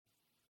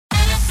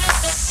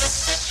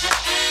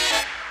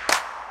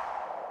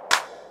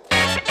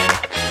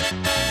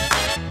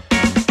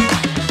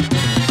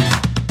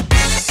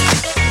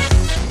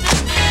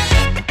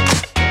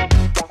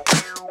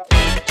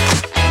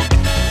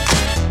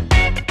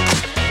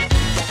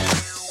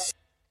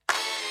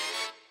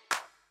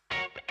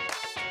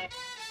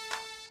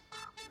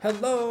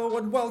Hello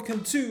and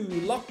welcome to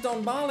Locked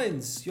On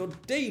Marlins, your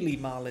daily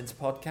Marlins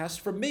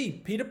podcast from me,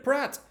 Peter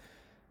Pratt.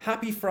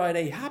 Happy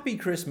Friday, happy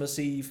Christmas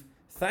Eve.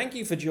 Thank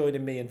you for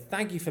joining me and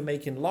thank you for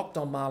making Locked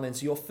On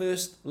Marlins your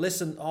first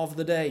listen of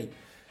the day.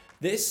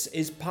 This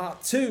is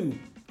part 2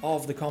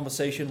 of the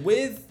conversation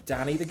with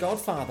Danny the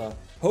Godfather.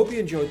 Hope you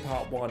enjoyed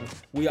part 1.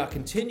 We are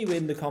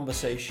continuing the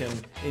conversation.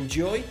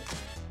 Enjoy,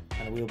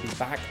 and we'll be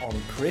back on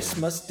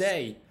Christmas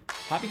Day.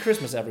 Happy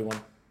Christmas,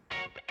 everyone.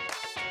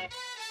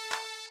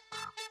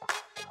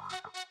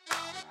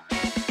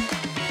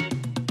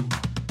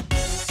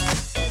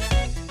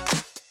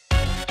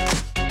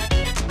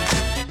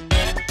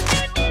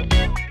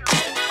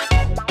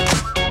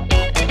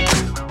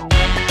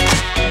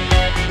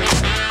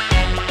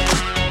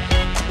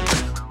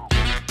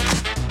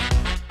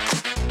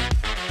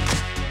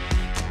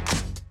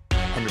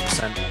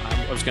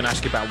 100%. I was going to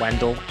ask you about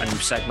Wendell, and you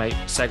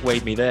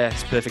segued me there.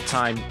 It's perfect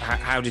time.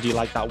 How did you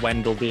like that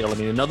Wendell deal? I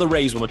mean, another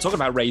Rays, when we're talking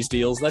about Rays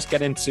deals, let's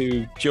get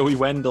into Joey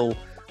Wendell.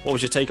 What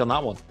was your take on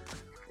that one?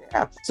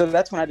 Yeah, so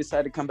that's when I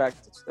decided to come back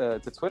to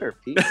Twitter,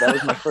 Pete. That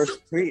was my first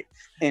tweet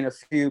in a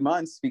few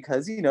months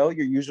because, you know,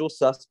 your usual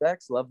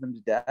suspects, love them to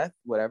death,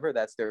 whatever,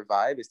 that's their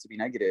vibe, is to be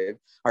negative,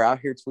 are out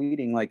here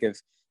tweeting like if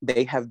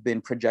they have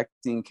been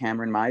projecting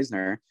Cameron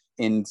Meisner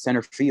in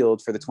center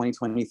field for the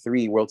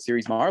 2023 World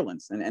Series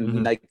Marlins.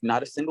 And like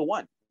not a single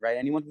one, right?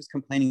 Anyone who's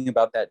complaining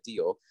about that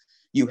deal,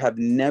 you have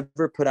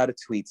never put out a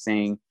tweet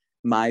saying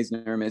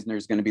Meisner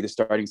is going to be the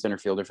starting center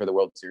fielder for the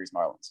World Series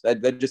Marlins.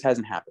 That just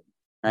hasn't happened.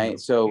 Right.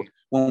 So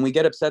when we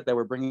get upset that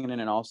we're bringing in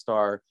an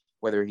all-star,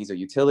 whether he's a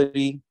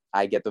utility,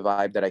 I get the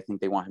vibe that I think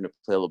they want him to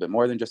play a little bit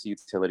more than just a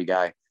utility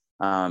guy.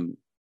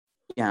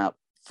 Yeah,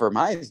 for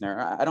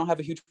Meisner, I don't have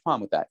a huge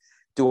problem with that.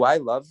 Do I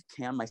love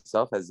Cam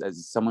myself as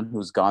someone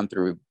who's gone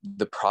through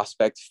the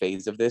prospect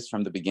phase of this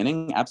from the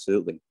beginning?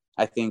 Absolutely.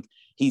 I think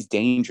he's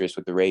dangerous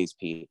with the Rays,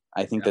 Pete.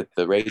 I think that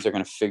the Rays are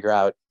going to figure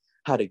out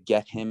how to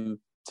get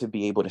him to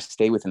be able to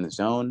stay within the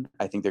zone.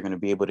 I think they're going to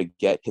be able to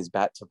get his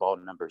bat to ball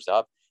numbers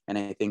up. And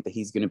I think that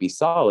he's going to be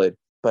solid,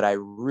 but I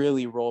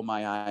really roll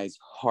my eyes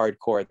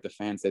hardcore at the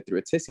fans that threw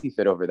a tissy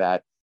fit over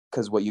that,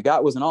 because what you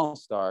got was an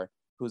all-star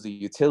who's a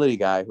utility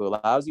guy who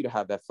allows you to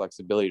have that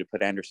flexibility to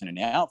put Anderson in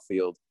the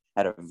outfield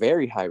at a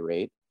very high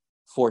rate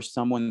for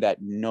someone that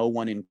no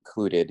one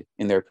included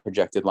in their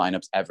projected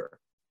lineups ever,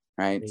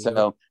 right?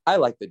 So I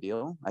like the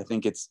deal. I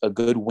think it's a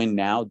good win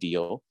now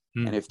deal.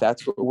 And if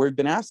that's what we've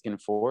been asking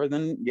for,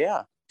 then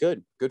yeah,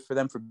 good for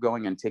them for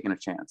going and taking a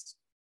chance.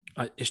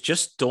 It's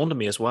just dawned on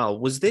me as well.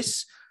 Was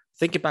this,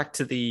 thinking back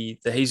to the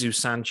Jesus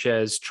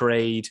Sanchez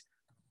trade,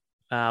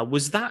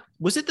 was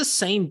it the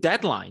same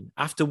deadline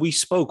after we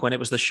spoke when it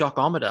was the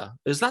shockometer?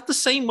 Is that the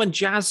same when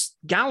Jazz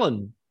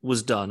Gallen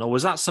was done, or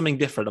was that something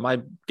different? Am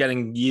I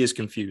getting years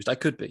confused? I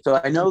could be. So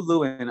I know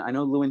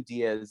Lewin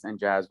Diaz and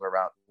Jazz were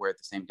at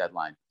the same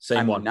deadline.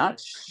 I'm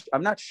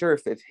not sure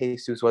if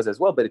Jesus was as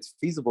well, but it's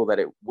feasible that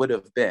it would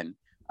have been.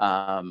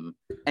 And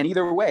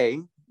either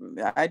way,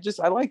 I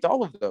liked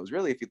all of those,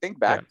 really. If you think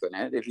back on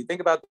it, if you think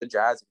about the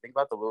Jazz, you think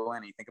about the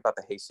Lewin, you think about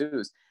the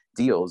Jesus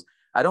deals,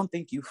 I don't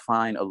think you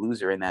find a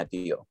loser in that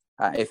deal.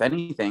 If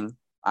anything,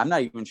 I'm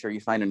not even sure you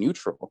find a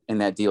neutral in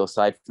that deal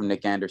aside from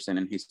Nick Anderson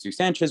and Jesus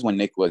Sanchez when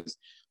Nick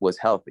was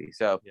healthy.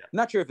 So I'm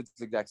not sure if it's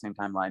the exact same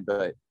timeline,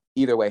 but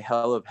either way,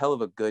 hell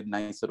of a good,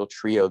 nice little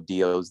trio of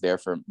deals there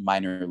for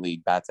minor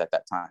league bats at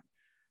that time.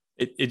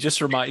 It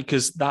just reminds,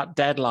 because that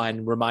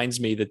deadline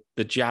reminds me that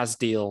the Jazz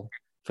deal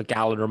for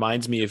Gallen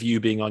reminds me of you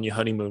being on your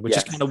honeymoon, which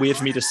is kind of weird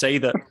for me to say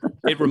that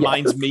it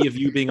reminds me of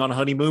you being on a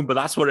honeymoon, but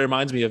that's what it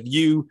reminds me of.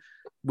 You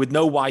with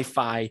no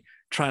Wi-Fi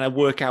trying to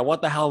work out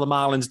what the hell the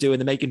Marlins doing.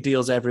 They're making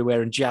deals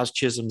everywhere, and Jazz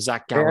Chisholm,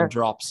 Zach Gallen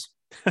drops.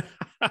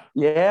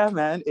 Yeah,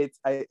 man.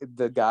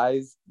 The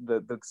guys,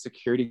 the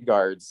security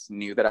guards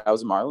knew that I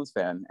was a Marlins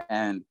fan,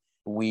 and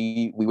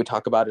we would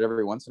talk about it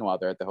every once in a while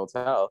there at the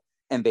hotel.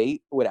 And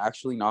they would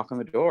actually knock on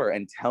the door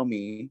and tell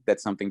me that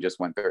something just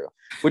went through,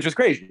 which was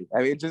crazy.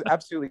 I mean, it's just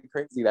absolutely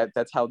crazy.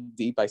 That's how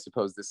deep I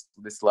suppose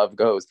this love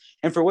goes.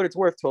 And for what it's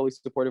worth, totally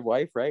supportive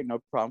wife, right? No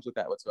problems with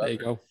that whatsoever. There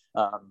you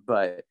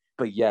go.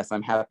 But yes,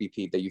 I'm happy,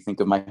 Pete, that you think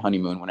of my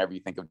honeymoon whenever you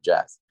think of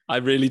Jazz. I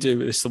really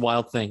do. It's the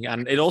wild thing,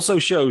 and it also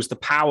shows the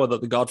power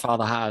that the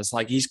Godfather has.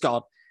 Like he's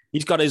got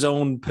his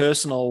own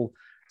personal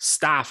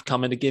staff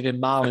coming to give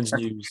him Marlins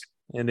news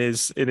in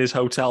his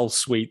hotel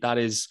suite. That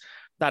is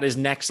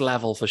next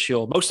level for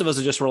sure. Most of us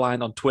are just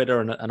reliant on Twitter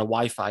and a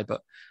Wi-Fi,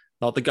 but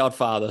not the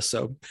Godfather.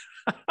 So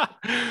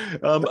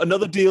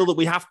another deal that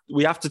we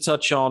have to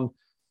touch on.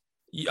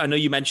 I know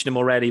you mentioned him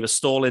already, but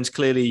Stallings,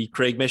 clearly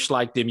Craig Mish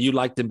liked him. You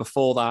liked him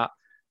before that.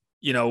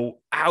 You know,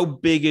 how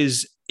big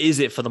is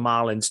it for the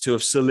Marlins to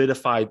have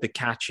solidified the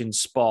catching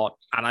spot?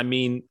 And I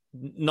mean,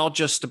 not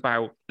just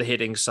about the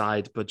hitting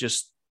side, but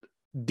just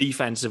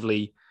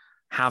defensively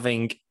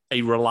having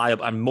a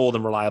reliable and more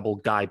than reliable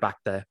guy back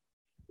there.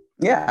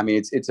 Yeah, I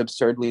mean, it's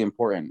absurdly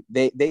important.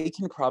 They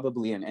can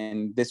probably,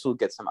 and this will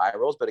get some eye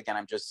rolls, but again,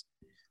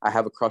 I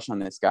have a crush on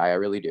this guy. I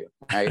really do.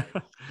 Right?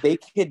 they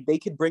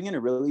could bring in a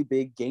really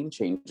big game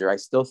changer. I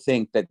still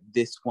think that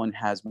this one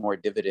has more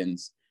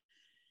dividends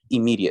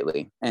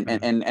immediately.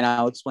 And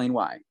I'll explain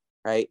why,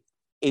 right?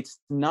 It's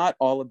not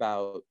all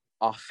about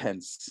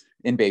offense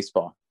in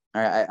baseball.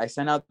 All right, I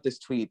sent out this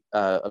tweet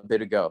a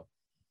bit ago.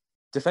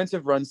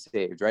 Defensive runs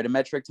saved, right? A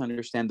metric to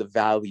understand the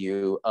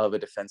value of a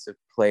defensive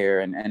player,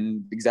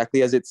 and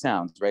exactly as it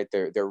sounds, right?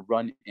 Their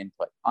run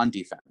input on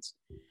defense.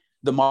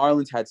 The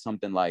Marlins had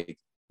something like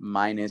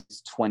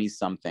minus 20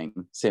 something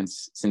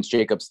since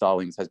Jacob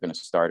Stallings has been a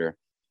starter,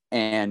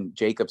 and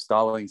Jacob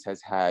Stallings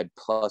has had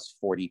plus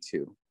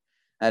 42.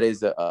 That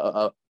is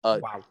a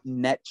wow.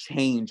 net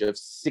change of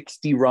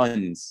 60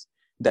 runs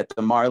that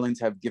the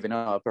Marlins have given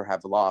up or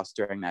have lost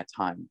during that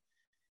time.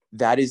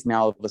 That is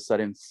now all of a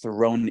sudden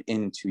thrown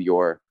into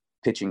your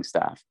pitching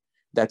staff.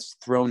 That's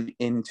thrown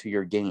into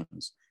your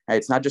games. Right?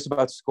 It's not just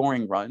about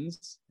scoring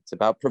runs. It's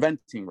about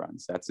preventing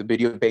runs. That's the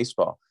beauty of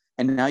baseball.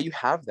 And now you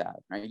have that,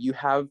 right? You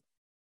have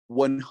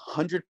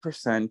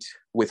 100%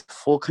 with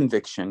full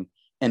conviction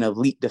an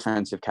elite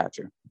defensive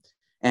catcher.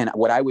 And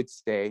what I would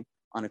say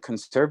on a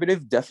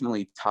conservative,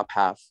 definitely top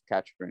half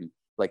catcher, and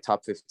like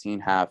top 15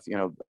 half,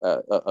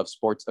 of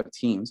sports, of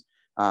teams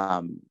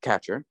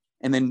catcher.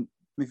 And then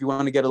if you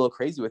want to get a little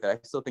crazy with it, I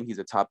still think he's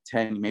a top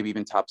 10, maybe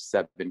even top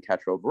 7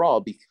 catcher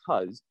overall,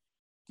 because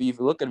if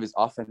you look at his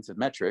offensive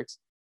metrics,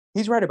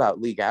 he's right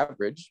about league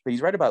average, but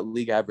he's right about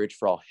league average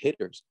for all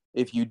hitters.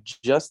 If you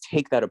just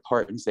take that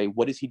apart and say,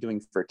 what is he doing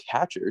for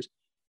catchers?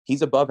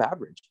 He's above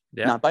average,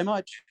 not by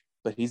much,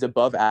 but he's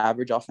above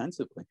average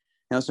offensively.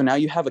 So now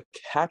you have a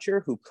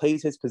catcher who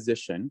plays his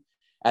position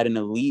at an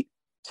elite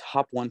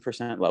top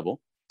 1% level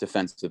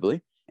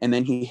defensively, and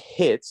then he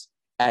hits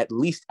at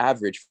least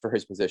average for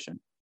his position.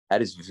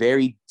 That is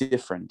very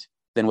different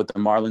than what the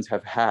Marlins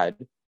have had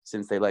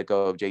since they let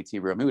go of JT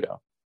Realmuto.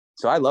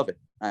 So I love it.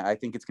 I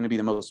think it's going to be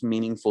the most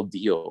meaningful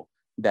deal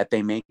that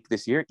they make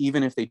this year,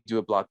 even if they do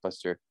a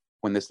blockbuster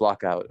when this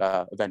lockout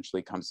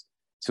eventually comes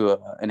to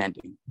an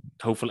ending.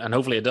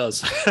 Hopefully it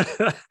does.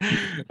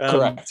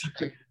 Correct.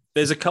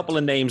 There's a couple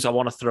of names I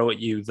want to throw at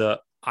you that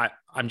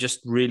I'm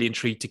just really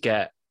intrigued to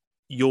get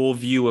your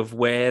view of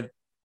where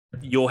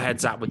your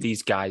head's at with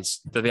these guys.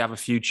 Do they have a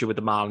future with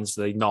the Marlins?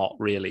 Do they not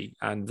really?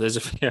 And there's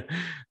a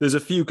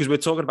few, because we're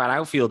talking about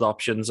outfield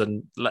options,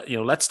 and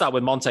let's start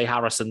with Monte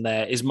Harrison.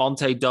 There is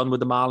Monte done with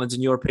the Marlins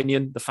in your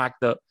opinion? The fact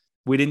that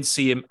we didn't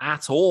see him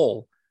at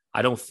all,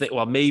 I don't think.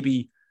 Well,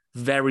 maybe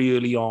very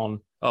early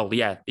on. Oh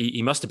yeah,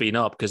 he must have been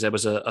up because there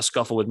was a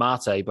scuffle with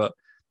Marte, but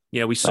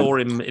we saw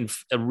him in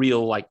a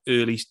real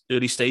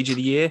early stage of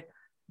the year.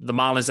 The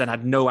Marlins then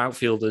had no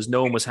outfielders,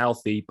 no one was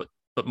healthy, but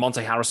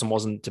Monte Harrison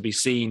wasn't to be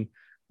seen.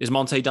 Is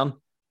Monte done?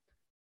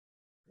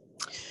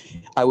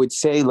 I would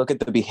say look at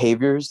the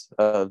behaviors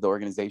of the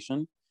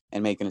organization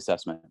and make an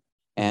assessment.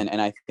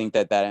 And I think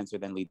that answer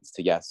then leads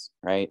to yes,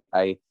 right?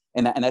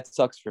 And that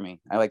sucks for me.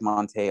 I like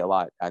Monte a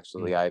lot,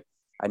 actually. I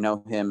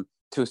know him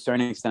to a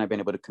certain extent. I've been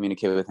able to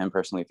communicate with him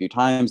personally a few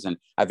times, and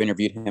I've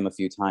interviewed him a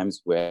few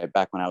times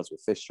back when I was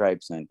with Fish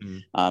Stripes, and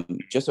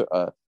just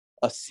a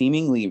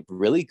seemingly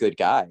really good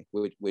guy,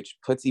 which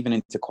puts even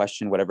into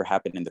question whatever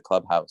happened in the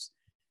clubhouse.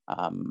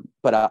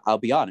 But I'll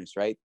be honest,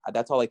 right?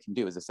 That's all I can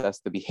do is assess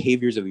the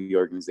behaviors of the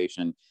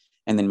organization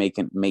and then make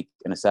an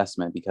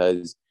assessment,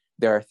 because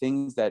there are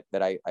things that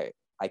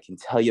I can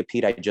tell you,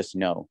 Pete, I just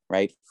know,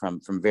 right? From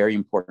very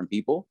important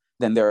people.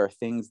 Then there are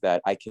things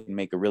that I can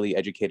make a really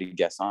educated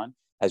guess on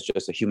as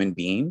just a human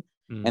being.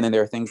 And then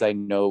there are things I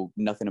know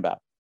nothing about.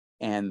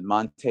 And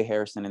Monte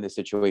Harrison in this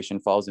situation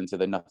falls into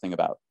the nothing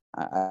about.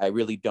 I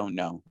really don't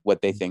know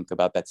what they think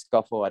about that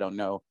scuffle. I don't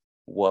know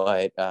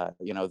what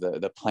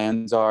the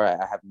plans are.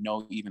 I have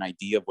no even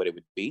idea of what it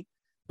would be,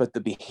 but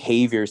the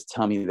behaviors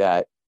tell me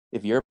that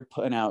if you're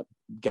putting out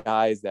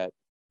guys that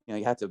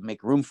you have to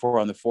make room for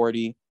on the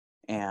 40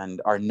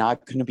 and are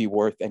not going to be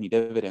worth any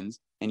dividends,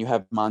 and you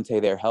have Monte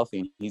there healthy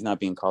and he's not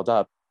being called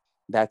up,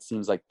 that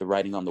seems like the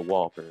writing on the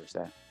wall, per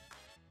se.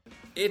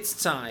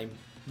 It's time.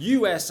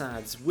 US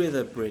ads with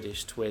a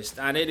British twist,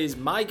 and it is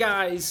my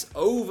guys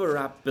over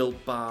at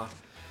Built Bar.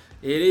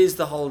 It is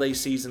the holiday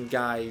season,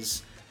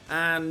 guys.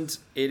 And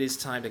it is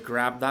time to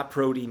grab that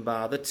protein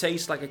bar that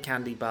tastes like a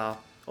candy bar,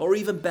 or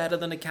even better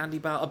than a candy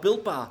bar, a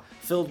Built Bar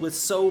filled with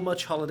so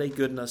much holiday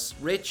goodness,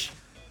 rich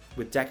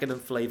with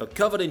decadent flavor,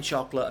 covered in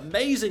chocolate,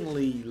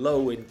 amazingly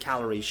low in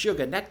calories,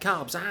 sugar, net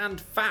carbs, and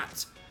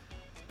fat,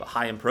 but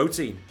high in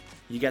protein.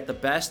 You get the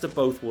best of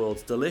both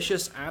worlds,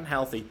 delicious and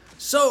healthy.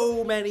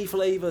 So many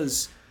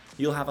flavors,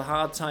 you'll have a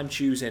hard time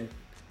choosing.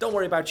 Don't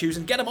worry about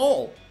choosing, get them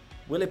all.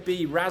 Will it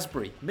be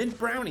raspberry, mint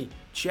brownie,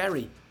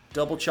 cherry,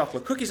 double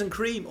chocolate, cookies and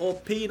cream, or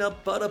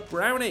peanut butter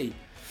brownie?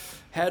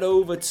 Head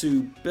over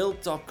to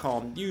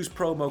built.com, use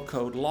promo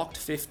code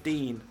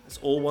LOCKED15, that's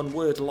all one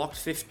word,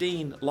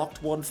 LOCKED15,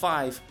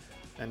 LOCKED15,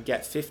 and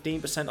get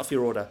 15% off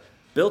your order.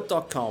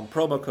 Built.com,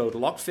 promo code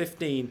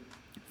LOCKED15,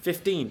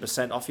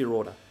 15% off your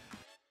order.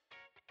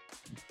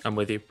 I'm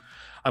with you.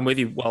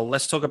 Well,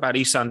 let's talk about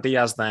Isan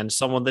Diaz then,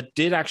 someone that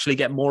did actually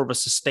get more of a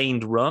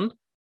sustained run,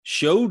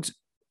 to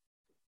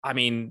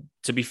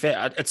be fair,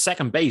 at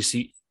second base,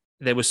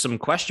 there was some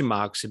question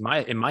marks in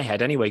my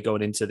head anyway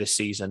going into this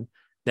season.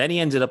 Then he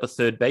ended up at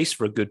third base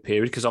for a good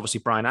period because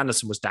obviously Brian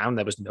Anderson was down.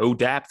 There was no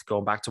depth,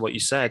 going back to what you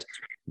said,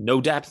 no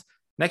depth.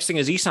 Next thing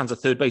is Isan's at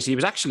third base. He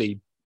was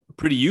actually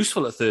pretty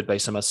useful at third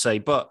base, I must say.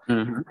 But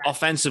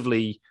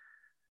offensively,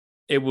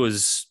 it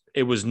was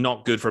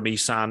not good from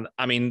Isan.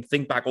 I mean,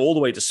 think back all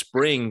the way to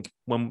spring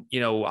when,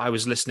 I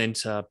was listening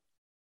to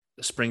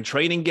the spring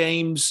training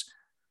games.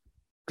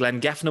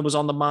 Glenn Geffner was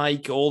on the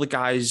mic, all the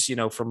guys,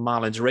 from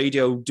Marlins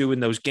radio doing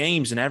those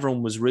games, and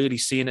everyone was really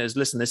seeing it as,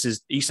 listen, this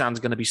is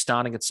Isan's going to be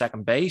starting at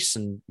second base,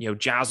 and,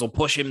 Jazz will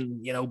push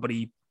him, but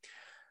he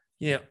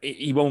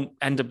won't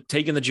end up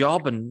taking the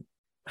job. And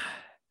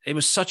it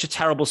was such a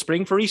terrible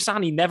spring for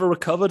Isan. He never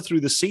recovered through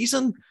the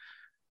season.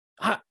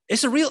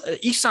 It's a real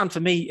Isan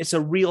for me. It's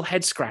a real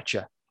head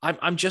scratcher. I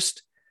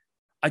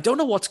don't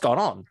know what's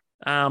gone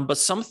on, but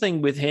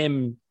something with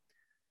him,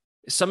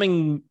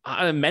 something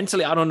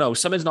mentally, I don't know.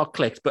 Something's not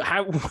clicked. But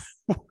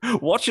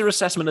what's your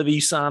assessment of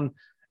Isan?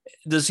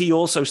 Does he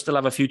also still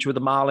have a future with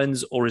the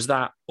Marlins, or is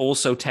that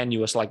also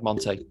tenuous like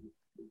Monte?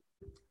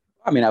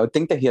 I mean, I would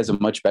think that he has a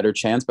much better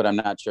chance, but I'm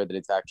not sure that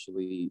it's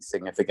actually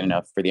significant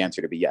enough for the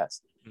answer to be yes.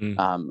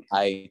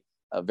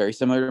 Very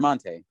similar to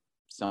Monte,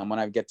 someone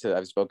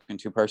I've spoken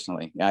to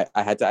personally. I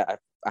had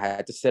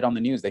to sit on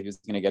the news that he was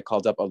going to get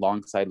called up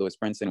alongside Lewis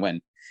Brinson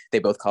when they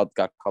both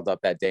got called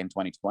up that day in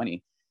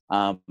 2020.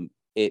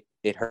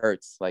 It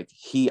hurts. Like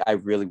I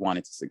really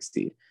wanted to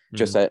succeed,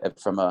 just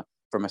from a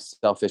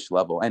selfish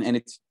level, and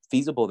it's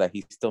feasible that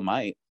he still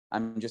might.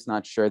 I'm just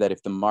not sure that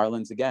if the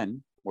Marlins,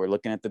 again, we're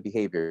looking at the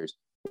behaviors,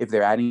 if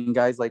they're adding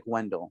guys like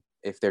Wendell,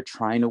 if they're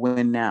trying to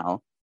win now,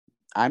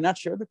 I'm not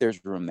sure that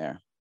there's room there.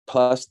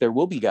 Plus, there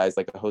will be guys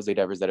like a Jose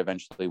Devers that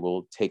eventually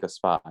will take a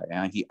spot,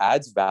 and he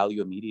adds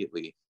value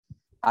immediately.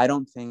 I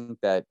don't think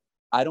that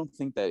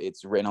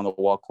it's written on the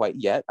wall quite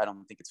yet. I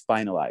don't think it's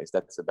finalized.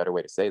 That's a better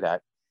way to say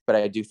that. But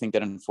I do think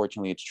that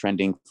unfortunately it's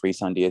trending for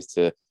Isan Diaz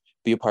to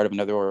be a part of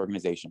another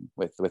organization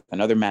with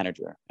another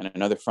manager and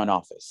another front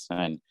office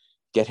and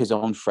get his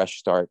own fresh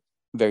start,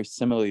 very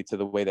similarly to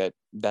the way that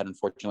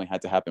unfortunately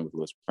had to happen with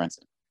Lewis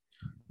Brinson.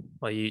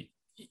 Well,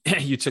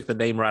 you took the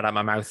name right out of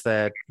my mouth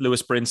there.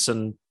 Lewis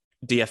Brinson,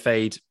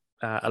 DFA'd,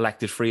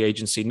 elected free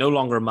agency, no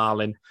longer a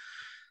Marlin,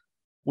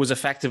 was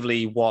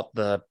effectively what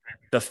the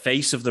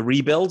face of the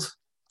rebuild,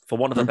 for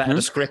want of a better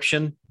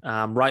description,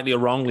 rightly or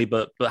wrongly,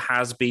 but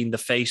has been the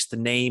face, the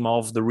name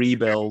of the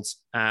rebuild.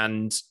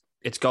 And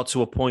it's got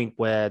to a point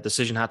where a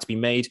decision had to be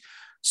made.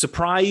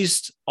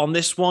 Surprised on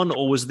this one,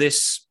 or was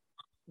this,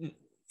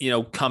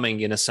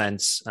 coming in a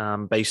sense,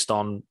 based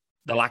on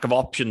the lack of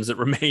options that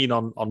remain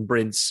on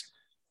Brince?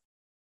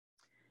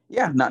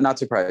 Yeah, not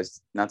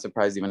surprised. Not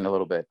surprised even a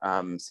little bit.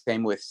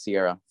 Same with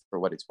Sierra, for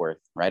what it's worth,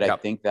 right? Yep. I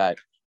think that,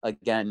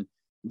 again,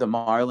 the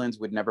Marlins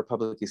would never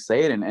publicly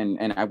say it.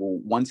 And I will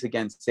once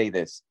again say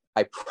this.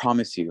 I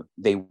promise you,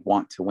 they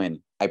want to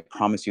win. I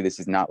promise you, this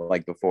is not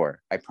like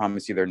before. I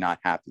promise you, they're not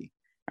happy,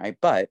 right?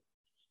 But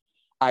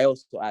I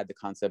also add the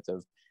concept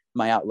of,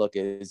 my outlook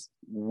is,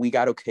 we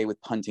got okay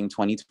with punting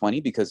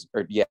 2021 because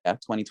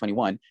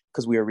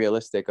we were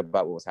realistic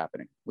about what was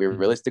happening. We were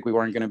realistic. We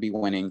weren't going to be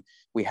winning.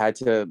 We had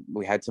to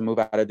move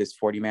out of this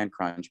 40-man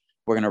crunch.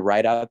 We're going to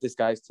ride out this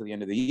guys to the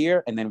end of the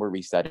year, and then we're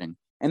resetting.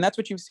 And that's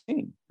what you've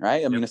seen,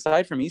 right? I mean,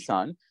 aside from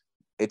Isan,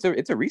 it's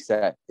a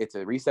reset. It's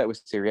a reset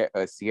with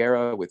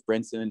Sierra, with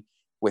Brinson,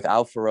 with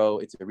Alfaro.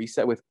 It's a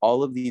reset with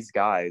all of these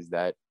guys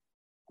that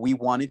we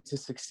wanted to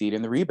succeed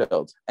in the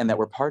rebuild and that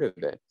were part of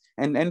it.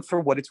 And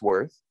for what it's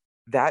worth,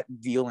 that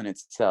deal in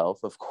itself,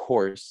 of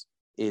course,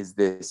 is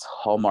this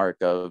hallmark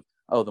of,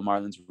 oh, the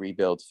Marlins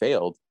rebuild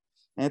failed.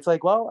 And it's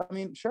like, well, I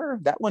mean, sure,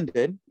 that one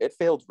did. It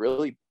failed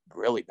really,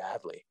 really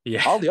badly.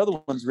 Yeah. All the other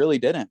ones really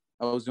didn't.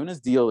 Ozuna's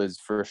deal is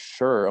for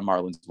sure a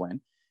Marlins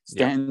win.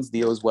 Stanton's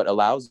deal is what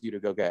allows you to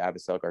go get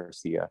Avisel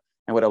Garcia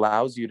and what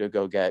allows you to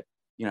go get,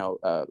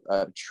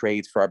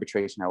 trades for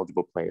arbitration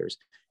eligible players,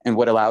 and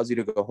what allows you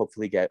to go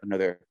hopefully get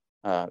another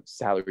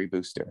salary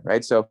booster,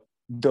 right? So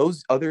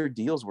those other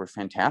deals were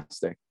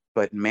fantastic.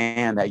 But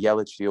man, that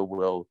Yelich deal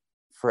will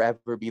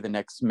forever be the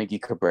next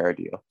Miggy Cabrera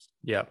deal.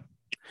 Yeah,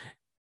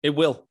 it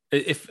will.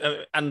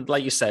 And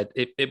like you said,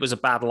 it was a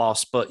bad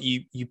loss, but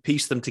you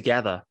piece them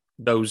together,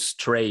 those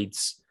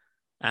trades,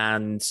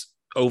 and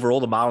overall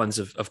the Marlins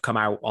have come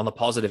out on the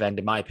positive end,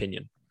 in my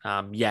opinion.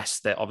 Yes,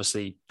 they're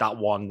obviously that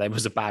one, there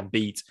was a bad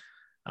beat.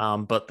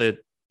 But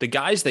the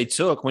guys they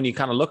took, when you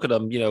kind of look at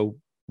them,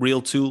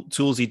 real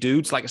toolsy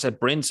dudes. Like I said,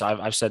 Brince,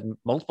 I've said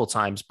multiple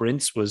times,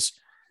 Brince was,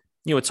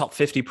 a top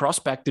 50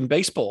 prospect in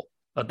baseball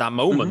at that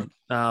moment.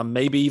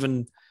 Maybe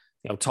even,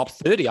 top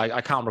 30.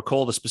 I can't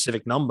recall the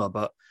specific number,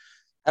 but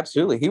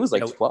absolutely. He was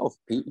like 12.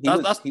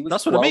 That's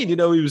 12. what I mean. He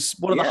was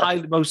one of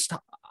the most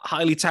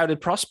highly touted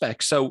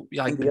prospects. So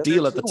the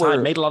deal at the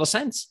time made a lot of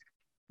sense.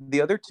 The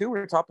other two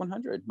were top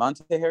 100.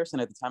 Monte Harrison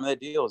at the time of that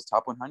deal was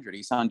top 100.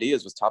 Isan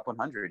Diaz was top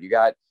 100. You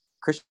got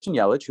Christian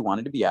Yelich, who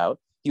wanted to be out.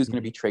 He was going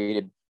to be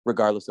traded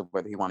regardless of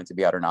whether he wanted to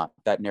be out or not.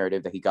 That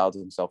narrative that he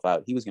gobbled himself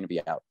out, he was going to be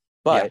out.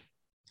 But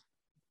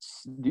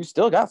you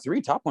still got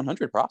 3 top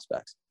 100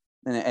 prospects.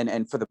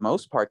 And for the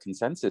most part,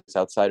 consensus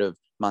outside of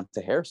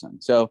Monte Harrison.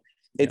 So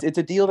It's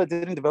a deal that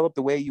didn't develop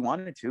the way you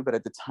wanted it to, but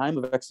at the time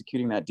of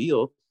executing that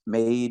deal,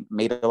 made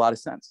a lot of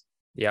sense.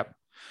 Yep.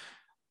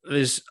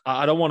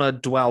 I don't want to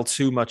dwell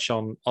too much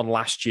on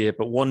last year,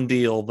 but one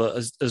deal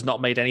that has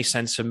not made any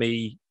sense for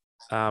me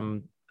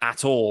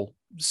at all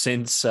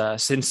since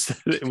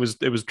it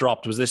was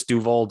dropped was this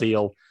Duval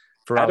deal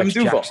for Adam Alex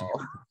Duval. Jackson.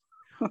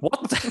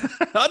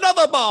 What?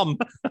 Another bomb.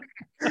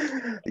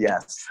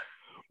 Yes.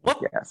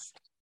 What? Yes.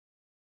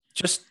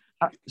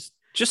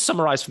 Just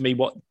summarize for me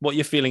what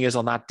your feeling is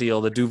on that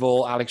deal, the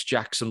Duval Alex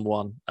Jackson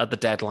one at the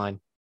deadline.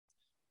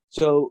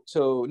 So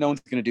no one's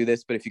going to do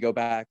this, but if you go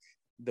back,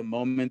 the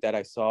moment that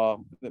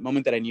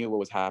I knew what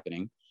was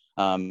happening,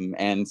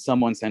 and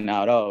someone sent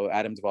out, "Oh,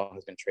 Adam Duval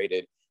has been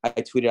traded," I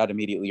tweeted out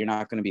immediately, "You're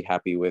not going to be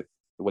happy with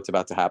what's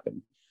about to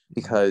happen,"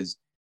 because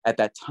at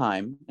that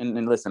time,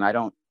 and listen,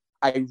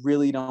 I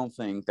really don't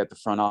think that the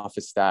front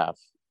office staff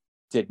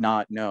did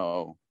not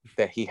know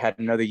that he had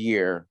another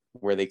year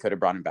where they could have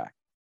brought him back.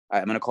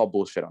 I'm going to call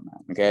bullshit on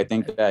that. Okay, I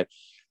think that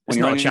when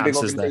you're running a big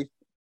organization,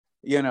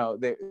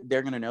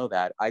 they're going to know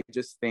that. I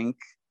just think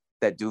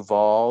that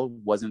Duval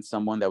wasn't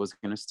someone that was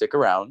going to stick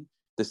around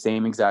the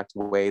same exact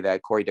way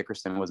that Corey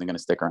Dickerson wasn't going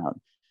to stick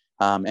around.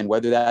 And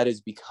whether that is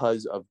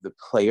because of the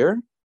player,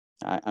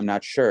 I'm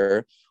not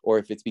sure, or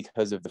if it's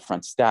because of the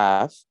front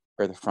staff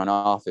or the front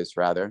office,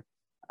 rather,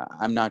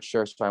 I'm not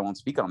sure, so I won't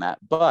speak on that.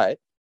 But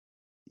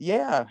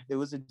yeah, it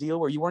was a deal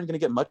where you weren't going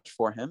to get much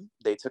for him.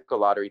 They took a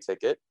lottery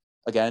ticket.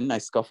 Again, I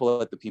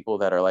scuffle at the people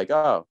that are like,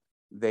 "Oh,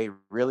 they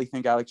really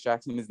think Alex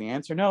Jackson is the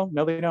answer?" No,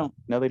 they don't.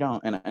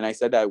 And I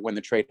said that when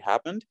the trade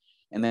happened.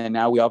 And then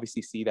now we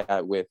obviously see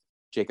that with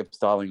Jacob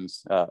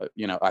Stallings,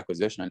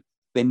 acquisition.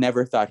 They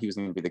never thought he was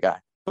going to be the guy.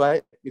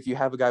 But if you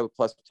have a guy with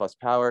plus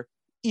power,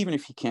 even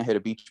if he can't hit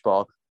a beach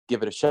ball,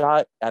 give it a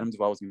shot. Adam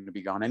Duval was going to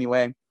be gone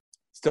anyway.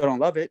 Still don't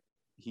love it.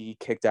 He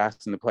kicked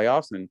ass in the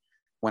playoffs and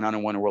went on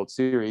and won a World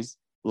Series.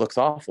 Looks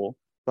awful.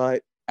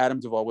 But Adam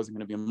Duval wasn't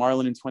going to be a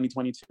Marlin in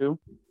 2022,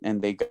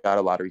 and they got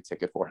a lottery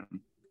ticket for him.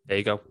 There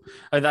you go.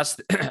 And that's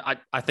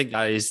I think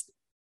that is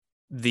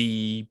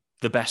the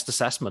best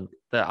assessment.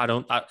 That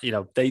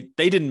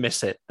they didn't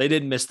miss it. They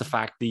didn't miss the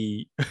fact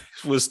he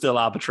was still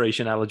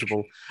arbitration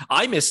eligible.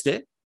 I missed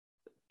it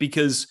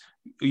because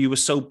you were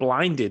so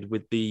blinded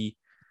with the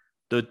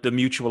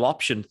mutual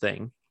option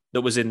thing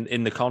that was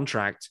in the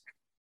contract.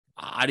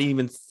 I didn't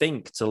even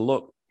think to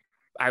look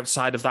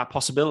outside of that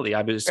possibility.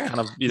 I was kind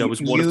of, it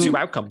was one of two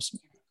outcomes.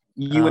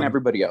 You and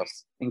everybody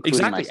else.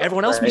 Exactly. Myself,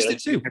 everyone else right? missed it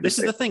too. This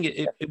is the thing.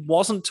 It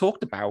wasn't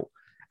talked about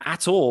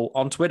at all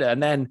on Twitter.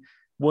 And then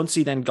once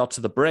he then got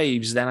to the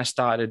Braves, then I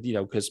started,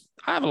 because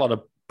I have a lot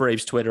of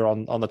Braves Twitter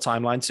on the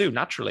timeline too,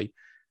 naturally.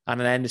 And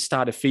then it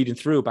started feeding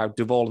through about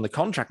Duval and the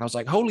contract. And I was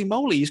like, holy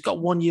moly, he's got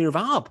 1 year of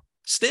ARB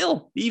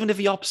still, even if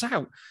he opts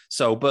out.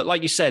 So, but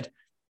like you said,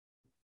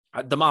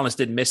 the Marlins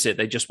didn't miss it.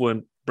 They just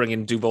weren't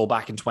bringing Duval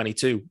back in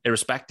 22,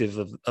 irrespective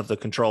of the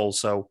controls.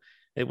 So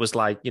it was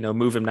like,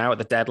 move him now at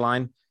the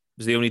deadline. It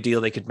was the only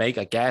deal they could make,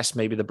 I guess.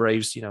 Maybe the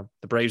Braves,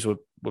 were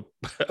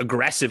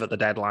aggressive at the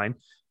deadline,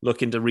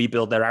 looking to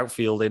rebuild their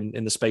outfield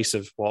in the space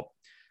of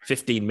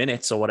 15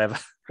 minutes or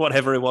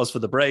whatever it was for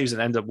the Braves,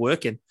 and end up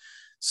working.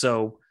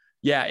 So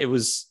yeah, it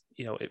was,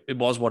 it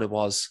was what it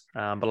was.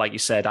 But like you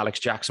said, Alex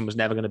Jackson was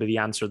never going to be the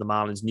answer. The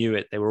Marlins knew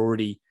it. They were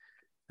already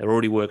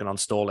working on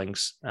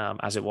Stallings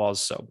as it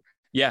was. So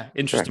yeah,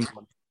 interesting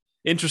one.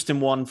 Interesting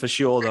one for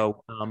sure,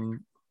 though.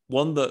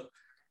 One that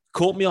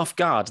caught me off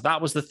guard.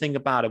 That was the thing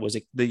about it, was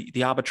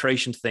the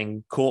arbitration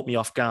thing caught me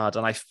off guard.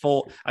 And I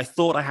thought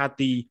I had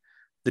the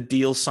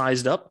deal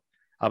sized up.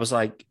 I was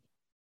like,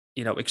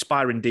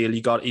 expiring deal,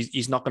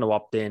 he's not going to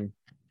opt in.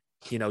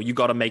 You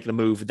got to make the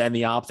move. Then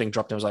the ARB thing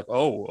dropped. I was like,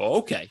 oh,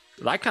 okay.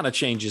 That kind of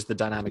changes the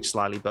dynamic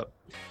slightly, but.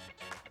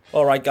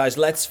 All right, guys,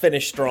 let's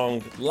finish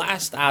strong.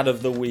 Last ad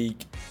of the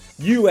week.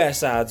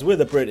 US ads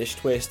with a British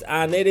twist,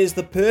 and it is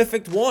the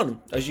perfect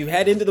one as you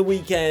head into the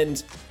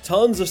weekend.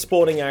 Tons of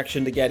sporting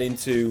action to get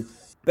into.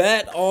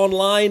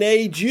 BetOnline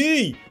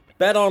AG.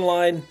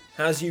 BetOnline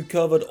has you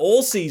covered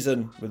all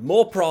season with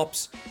more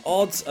props,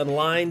 odds, and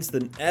lines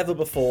than ever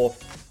before.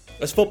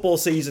 As football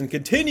season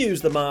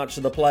continues the march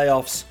to the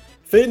playoffs,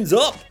 fins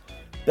up.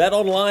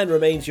 BetOnline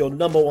remains your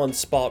number one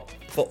spot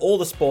for all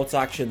the sports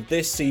action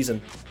this season.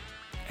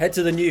 Head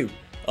to the new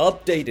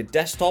updated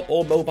desktop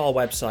or mobile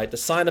website to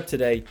sign up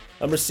today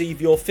and receive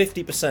your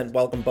 50%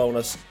 welcome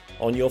bonus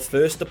on your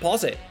first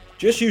deposit.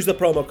 Just use the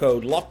promo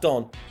code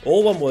LOCKEDON,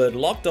 all one word,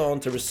 locked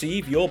on, to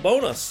receive your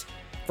bonus.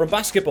 From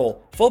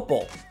basketball,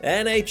 football,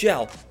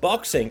 NHL,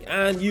 boxing,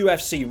 and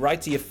UFC,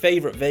 right to your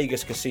favorite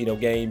Vegas casino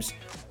games.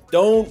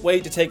 Don't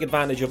wait to take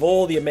advantage of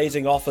all the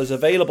amazing offers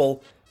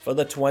available for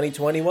the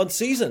 2021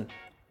 season.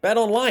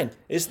 BetOnline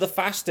is the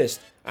fastest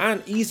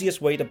and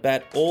easiest way to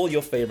bet all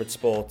your favorite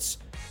sports.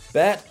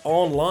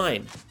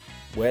 BetOnline,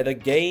 where the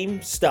game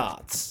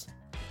starts.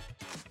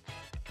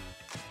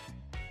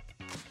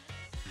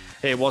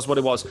 It was what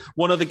it was.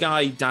 One other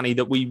guy, Danny,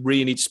 that we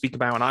really need to speak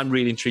about, and I'm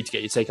really intrigued to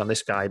get your take on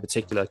this guy in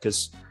particular,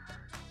 because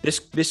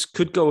this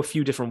could go a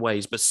few different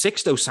ways. But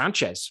Sixto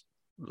Sanchez,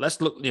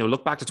 let's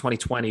look back to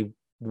 2020.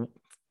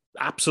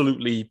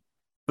 Absolutely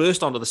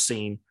burst onto the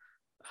scene,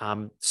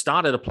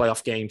 started a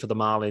playoff game for the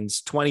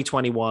Marlins.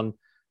 2021,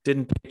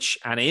 didn't pitch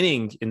an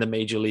inning in the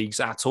major leagues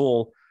at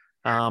all.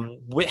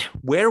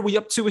 Where are we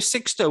up to with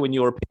Sixto, in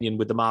your opinion,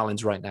 with the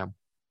Marlins right now?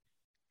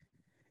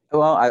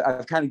 Well,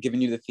 I've kind of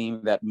given you the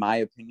theme that my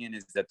opinion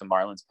is that the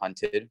Marlins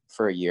punted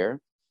for a year.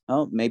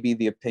 Well, maybe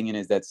the opinion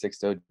is that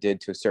Sixto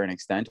did to a certain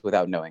extent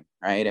without knowing,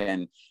 right?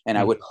 And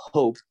I would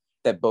hope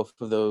that both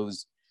of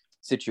those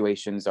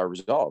situations are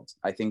resolved.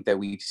 I think that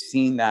we've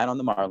seen that on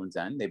the Marlins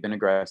end. They've been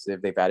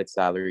aggressive. They've added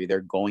salary.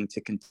 They're going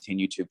to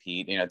continue to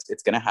compete.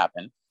 It's going to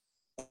happen.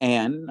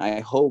 And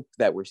I hope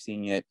that we're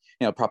seeing it,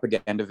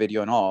 propaganda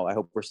video and all. I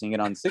hope we're seeing it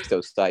on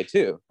Sixto's side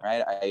too,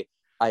 right?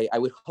 I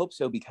would hope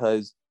so,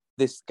 because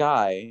this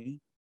guy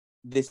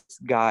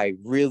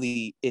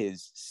really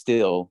is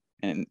still,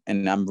 and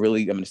I'm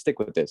going to stick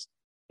with this.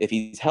 If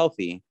he's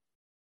healthy,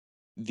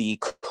 the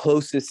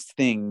closest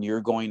thing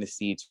you're going to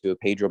see to a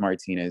Pedro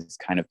Martinez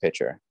kind of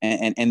pitcher.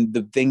 And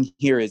the thing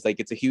here is, like,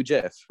 it's a huge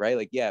if, right?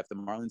 Like, yeah, if the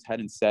Marlins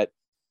hadn't set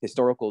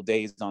historical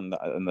days on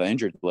the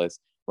injured list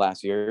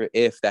last year,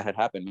 if that had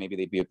happened, maybe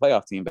they'd be a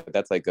playoff team, but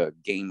that's like a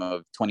game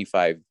of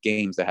 25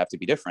 games that have to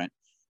be different.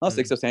 Well,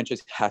 Sixto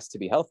Sanchez has to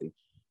be healthy.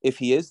 If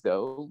he is,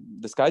 though,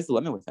 the sky's the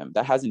limit with him.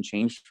 That hasn't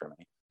changed for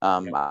me.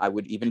 I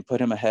would even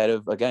put him ahead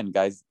of, again,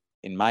 guys,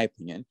 in my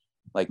opinion,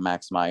 like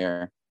Max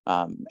Meyer,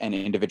 and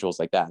individuals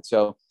like that.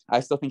 So I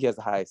still think he has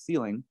the highest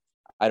ceiling.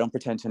 I don't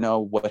pretend to know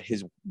what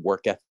his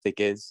work ethic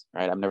is,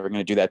 right? I'm never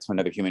going to do that to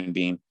another human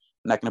being.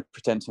 I'm not going to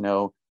pretend to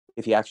know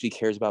if he actually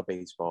cares about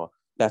baseball.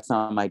 That's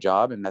not my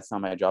job, and that's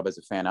not my job as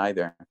a fan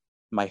either.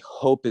 My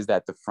hope is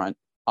that the front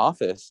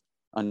office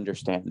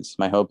understands.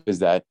 My hope is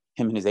that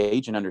him and his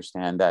agent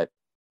understand that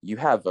you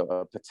have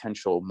a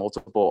potential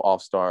multiple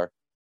all-star,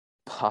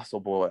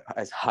 possible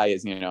as high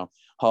as,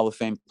 Hall of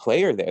Fame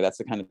player there. That's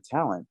the kind of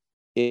talent.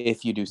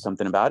 If you do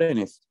something about it, and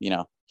if,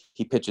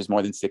 he pitches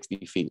more than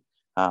 60 feet,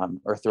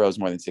 or throws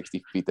more than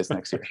 60 feet this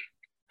next year.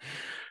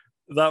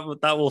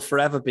 That will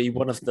forever be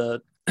one of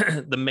the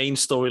the main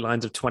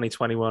storylines of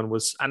 2021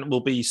 and will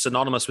be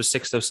synonymous with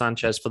Sixto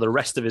Sanchez for the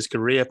rest of his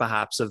career,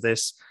 perhaps, of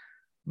this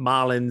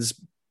Marlins,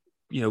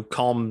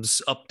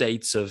 comms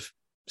updates of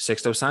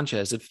Sixto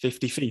Sanchez at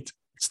 50 feet,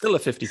 still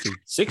at 50 feet,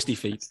 60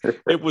 feet.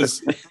 It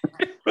was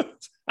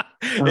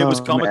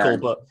comical, man.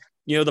 But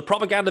the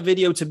propaganda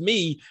video, to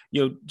me,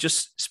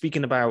 just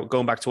speaking about,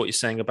 going back to what you're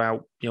saying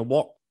about,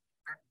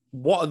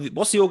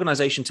 what's the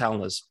organization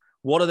telling us?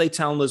 What are they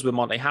telling us with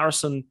Monte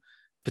Harrison,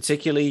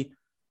 particularly?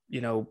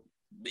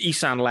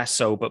 Isan less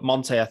so, but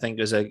Monte, I think,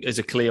 is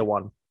a clear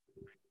one.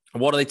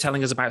 What are they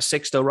telling us about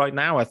Sixto right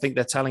now? I think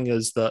they're telling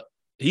us that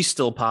he's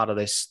still part of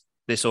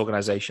this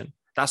organization.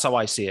 That's how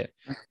I see it.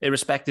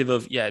 Irrespective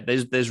of,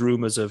 there's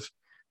rumors of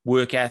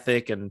work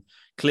ethic, and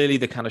clearly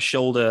the kind of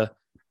shoulder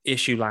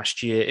issue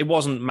last year, it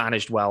wasn't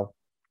managed well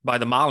by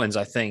the Marlins,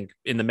 I think,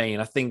 in the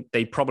main. I think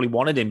they probably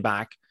wanted him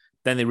back.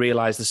 Then they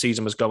realized the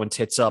season was going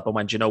tits up and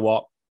went, you know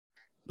what?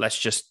 Let's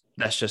just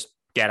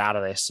get out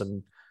of this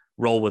and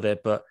roll with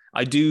it. But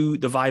the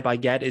vibe I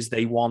get is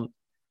they want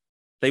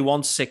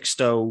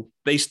Sixto.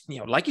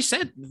 Like you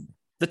said,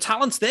 the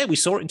talent's there. We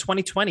saw it in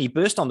 2020,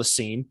 burst on the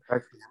scene.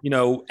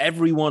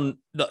 Everyone,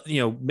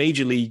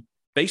 Major League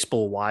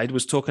Baseball wide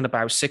was talking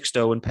about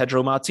Sixto and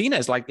Pedro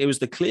Martinez. Like, it was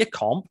the clear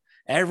comp.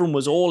 Everyone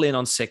was all in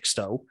on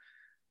Sixto.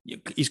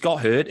 He's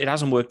got hurt. It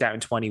hasn't worked out in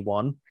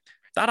 21.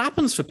 That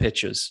happens for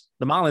pitchers.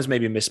 The Marlins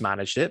maybe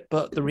mismanaged it,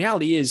 but the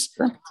reality is,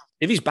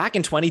 if he's back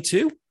in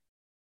 22,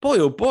 boy,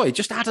 oh boy,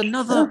 just add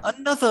another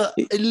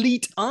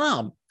elite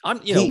arm.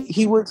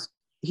 He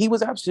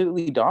was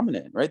absolutely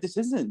dominant, right? This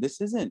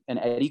isn't an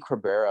Eddie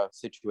Cabrera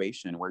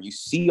situation where you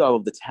see all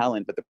of the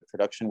talent, but the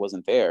production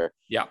wasn't there.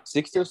 Yeah.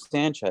 Sixto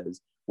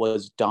Sanchez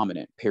was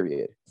dominant,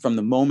 period, from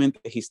the moment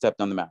that he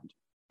stepped on the mound.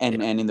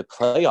 And in the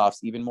playoffs,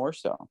 even more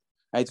so.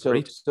 Right.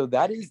 So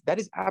that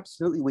is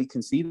absolutely what you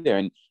can see there.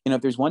 And,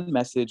 if there's one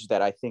message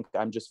that I think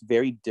I'm just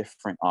very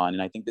different on,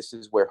 and I think this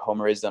is where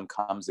homerism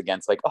comes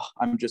against, like, oh,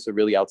 I'm just a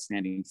really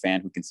outstanding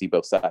fan who can see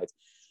both sides.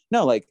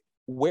 No, like,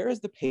 where is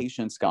the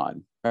patience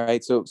gone? All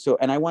right. So,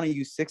 and I want to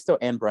use Sixto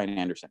and Brian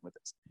Anderson with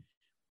this.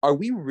 Are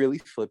we really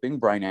flipping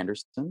Brian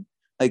Anderson?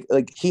 Like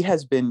he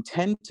has been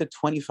 10 to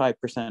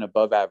 25%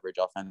 above average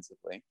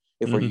offensively,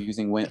 if we're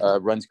using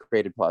runs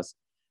created plus,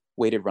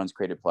 weighted runs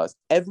created plus,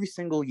 every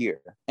single year.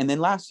 And then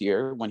last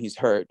year, when he's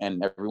hurt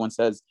and everyone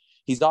says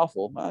he's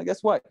awful,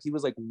 guess what? He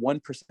was like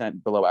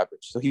 1% below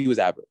average. So he was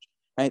average,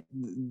 right?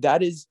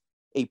 That is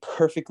a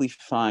perfectly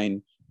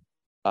fine,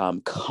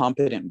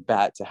 competent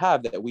bat to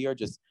have, that we are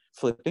just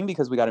flipping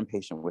because we got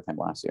impatient with him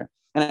last year.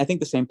 And I think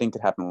the same thing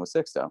could happen with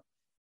Sixto.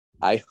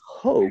 I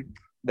hope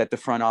that the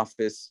front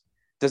office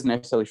doesn't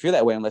necessarily feel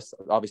that way, unless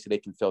obviously they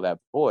can fill that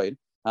void.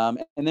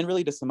 And then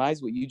really to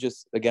surmise what you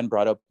just, again,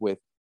 brought up with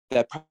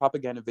that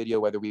propaganda video,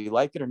 whether we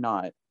like it or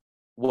not,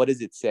 what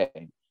does it say?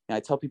 And I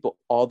tell people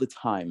all the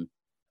time,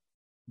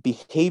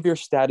 behavior,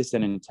 status,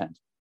 and intent.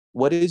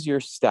 What is your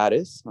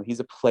status? Well, he's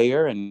a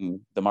player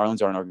and the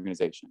Marlins are an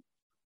organization.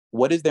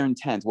 What is their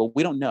intent? Well,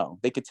 we don't know.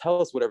 They could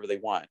tell us whatever they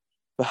want,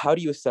 but how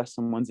do you assess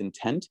someone's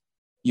intent?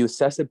 You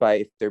assess it by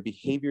if their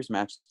behaviors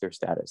match their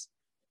status.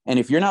 And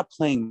if you're not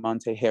playing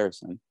Monte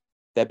Harrison,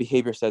 that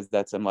behavior says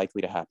that's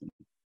unlikely to happen.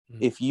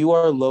 If you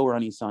are lower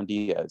on Isan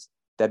Diaz,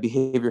 that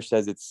behavior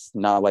says it's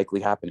not likely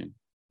happening.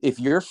 If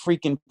you're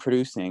freaking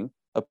producing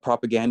a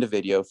propaganda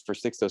video for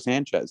Sixto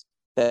Sanchez,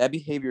 that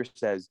behavior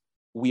says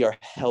we are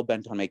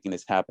hell-bent on making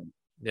this happen.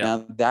 Yeah.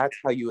 Now, that's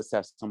how you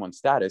assess someone's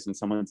status and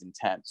someone's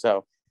intent.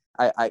 So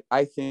I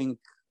think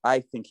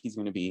he's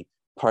going to be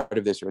part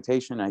of this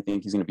rotation. I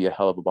think he's going to be a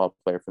hell of a ball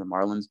player for the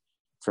Marlins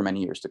for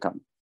many years to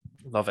come.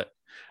 Love it.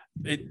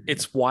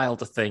 It's wild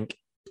to think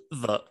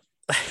that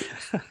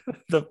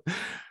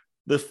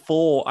the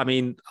four, I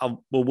mean,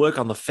 we'll work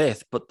on the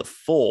fifth, but the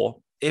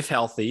four, if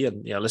healthy,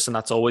 and listen,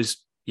 that's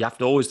always, you have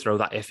to always throw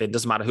that if in,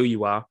 doesn't matter who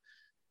you are.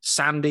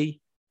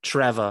 Sandy,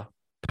 Trevor,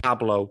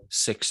 Pablo,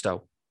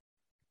 Sixto.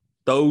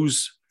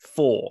 Those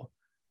four.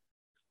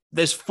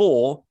 There's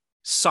four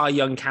Cy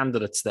Young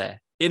candidates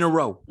there in a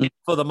row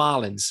for the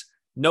Marlins.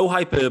 No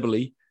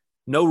hyperbole,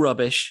 no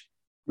rubbish.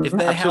 If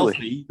they're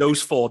healthy,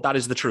 those four, that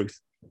is the truth.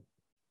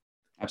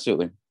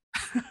 Absolutely.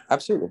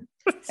 Absolutely.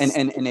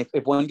 And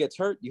if one gets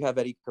hurt, you have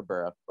Eddie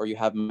Cabrera, or you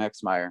have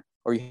Max Meyer,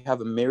 or you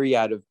have a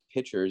myriad of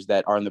pitchers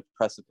that are on the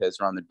precipice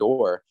or on the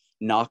door,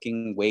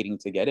 knocking, waiting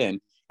to get in.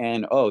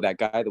 And, that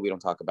guy that we don't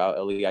talk about,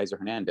 Eliezer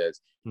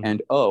Hernandez,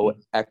 and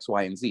X,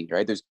 Y, and Z,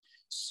 right? There's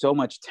so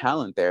much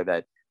talent there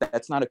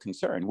that's not a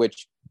concern,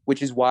 which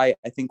is why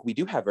I think we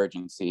do have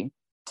urgency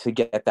to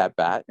get that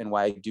bat, and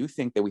why I do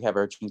think that we have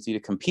urgency to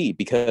compete,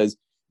 because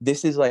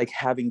this is like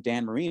having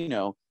Dan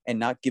Marino and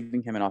not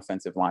giving him an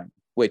offensive line,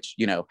 which,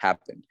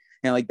 happened.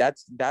 And like,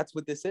 that's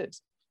what this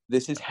is.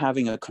 This is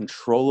having a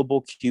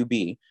controllable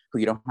QB who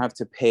you don't have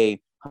to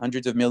pay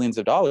hundreds of millions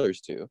of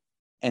dollars to,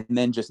 and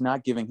then just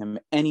not giving him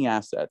any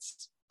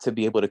assets to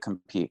be able to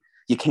compete.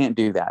 You can't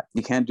do that.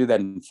 You can't do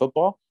that in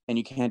football, and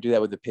you can't do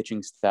that with a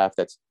pitching staff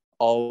that's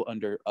all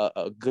under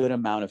a good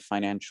amount of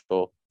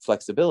financial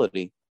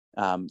flexibility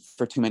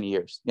for too many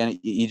years. And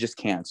you just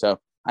can't. So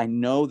I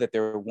know that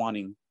they're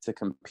wanting to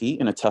compete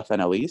in a tough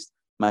NL East.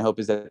 My hope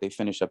is that they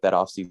finish up that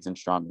offseason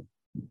strongly.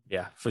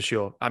 Yeah, for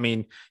sure. I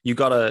mean, you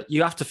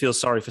have to feel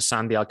sorry for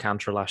Sandy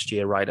Alcantara last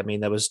year, right? I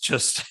mean, there was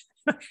just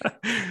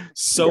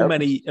so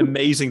many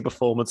amazing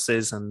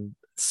performances, and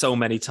so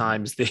many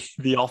times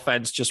the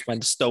offense just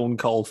went stone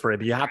cold for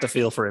him. You had to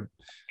feel for him.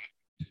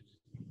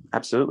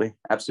 Absolutely.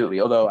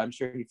 Absolutely. Although I'm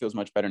sure he feels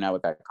much better now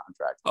with that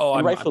contract.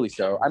 And rightfully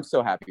so. I'm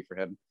so happy for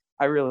him.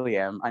 I really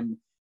am. I'm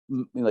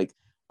like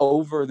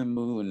over the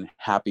moon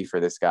happy for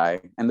this guy.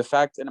 And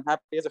I'm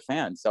happy as a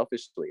fan,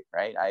 selfishly,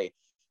 right?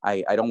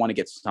 I don't want to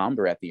get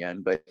somber at the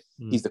end, but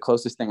he's the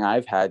closest thing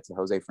I've had to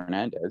Jose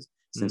Fernandez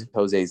since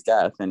Jose's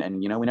death. And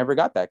we never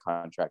got that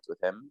contract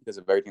with him because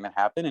of everything that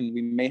happened. And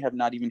we may have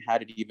not even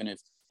had it, even if,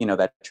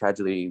 that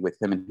tragedy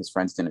with him and his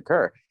friends didn't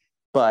occur.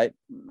 But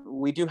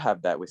we do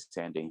have that with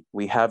Sandy.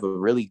 We have a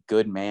really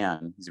good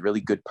man. He's a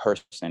really good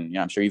person.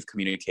 I'm sure you've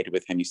communicated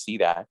with him. You see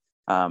that.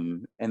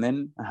 And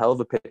then a hell of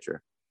a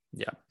pitcher.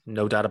 Yeah,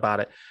 no doubt about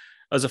it.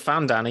 As a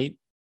fan, Danny,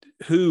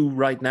 who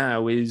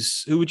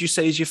would you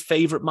say is your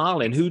favorite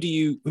Marlin?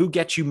 Who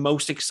gets you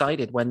most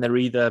excited when they're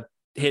either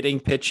hitting,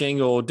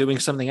 pitching, or doing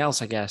something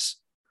else, I guess?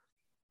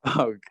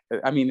 Oh,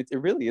 I mean, it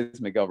really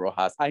is Miguel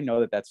Rojas. I know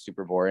that that's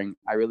super boring.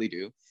 I really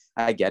do.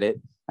 I get it.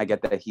 I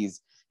get that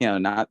he's,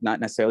 not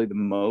necessarily the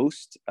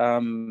most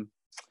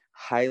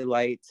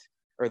highlight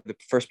or the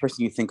first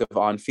person you think of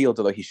on field,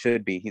 although he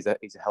should be. He's a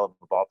hell of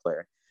a ball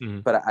player.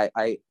 But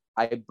I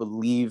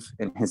believe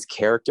in his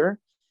character.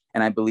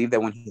 And I believe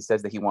that when he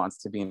says that he wants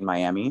to be in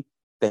Miami,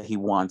 that he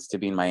wants to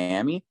be in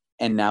Miami.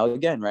 And now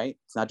again, right?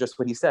 It's not just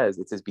what he says,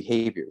 it's his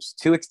behaviors.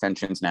 2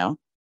 extensions now,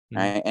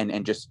 right?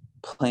 And just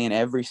playing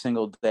every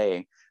single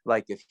day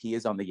like if he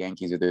is on the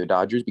Yankees or the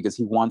Dodgers, because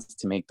he wants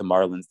to make the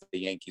Marlins the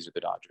Yankees or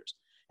the Dodgers.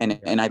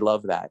 And I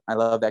love that. I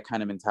love that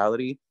kind of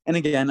mentality. And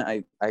again,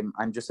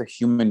 I'm just a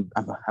human.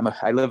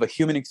 I live a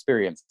human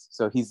experience.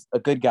 So he's a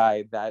good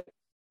guy that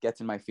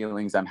gets in my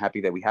feelings. I'm happy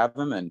that we have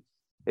him. And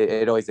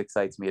it always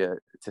excites me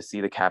to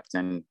see the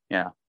captain,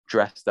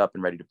 dressed up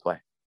and ready to play.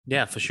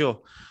 Yeah, for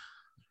sure.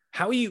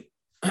 How are you?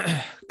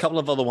 A couple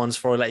of other ones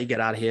before I let you get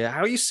out of here.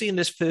 How are you seeing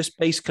this first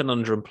base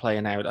conundrum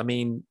playing out? I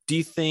mean, do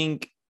you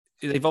think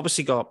they've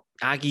obviously got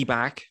Aggie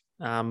back,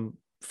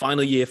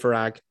 final year for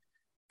Ag.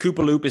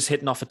 Cooper Loop is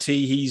hitting off a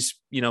tee.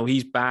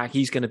 He's back.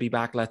 He's going to be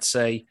back, let's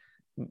say.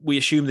 We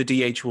assume the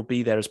DH will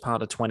be there as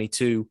part of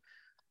 22.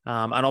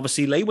 And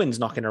obviously Leywin's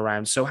knocking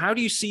around. So how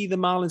do you see the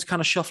Marlins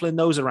kind of shuffling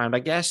those around? I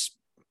guess,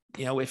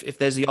 if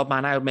there's the odd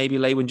man out, maybe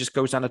Leywin just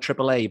goes down to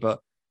AAA, but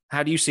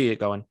how do you see it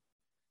going?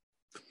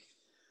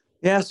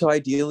 Yeah, so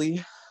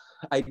ideally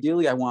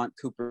I want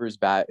Cooper's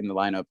bat in the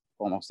lineup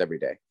almost every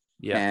day.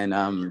 Yeah.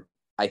 And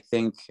I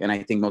think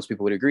most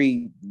people would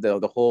agree,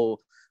 the whole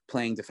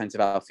playing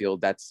defensive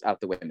outfield, that's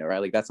out the window, right?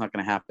 Like that's not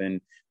going to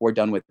happen. We're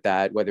done with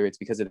that, whether it's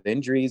because of the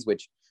injuries,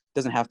 which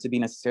doesn't have to be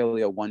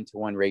necessarily a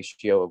 1-to-1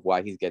 ratio of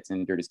why he gets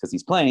injured is because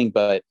he's playing,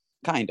 but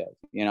kind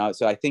of,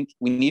 so I think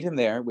we need him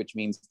there, which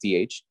means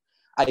DH.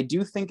 I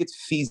do think it's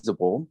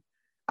feasible.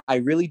 I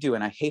really do.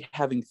 And I hate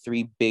having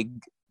 3 big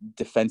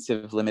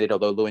defensive limited,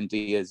 although Lewin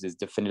Diaz is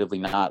definitively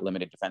not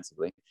limited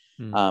defensively.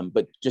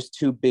 But just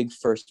two big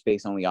first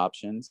base only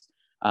options.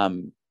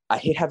 I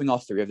hate having all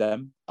three of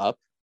them up,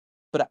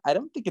 but I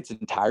don't think it's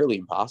entirely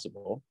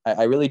impossible.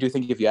 I really do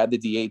think if you add the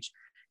DH,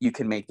 you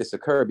can make this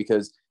occur,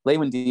 because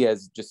Lewin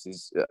Diaz just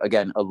is,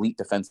 again, elite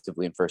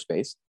defensively in first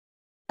base.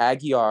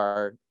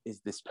 Aguiar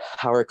is this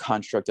power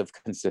construct of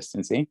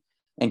consistency,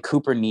 and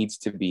Cooper needs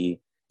to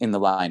be in the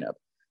lineup.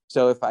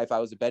 So if I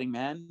was a betting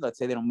man, let's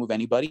say they don't move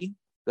anybody.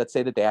 Let's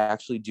say that they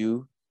actually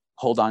do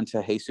hold on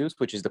to Jesus,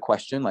 which is the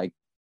question. Like,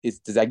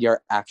 does Aguiar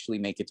actually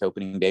make it to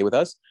opening day with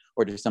us,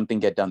 or does something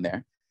get done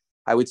there?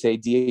 I would say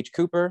DH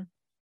Cooper,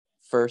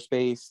 first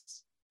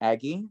base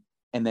Aggie,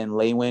 and then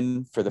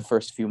Lewin for the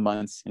first few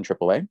months in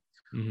AAA.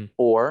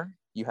 Or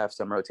you have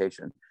some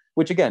rotation,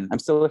 which again, I'm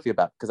still iffy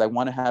about, because I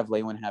want to have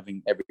Lewin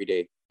having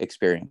everyday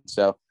experience.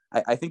 So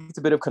I think it's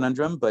a bit of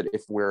conundrum, but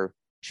if we're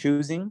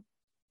choosing,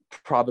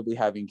 probably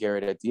having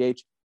Garrett at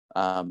DH,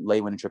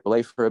 Lewin in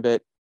AAA for a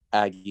bit,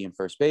 Aggie in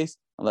first base,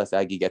 unless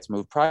Aggie gets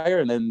moved prior,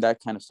 and then that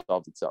kind of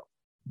solves itself.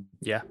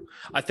 Yeah,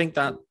 I think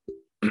that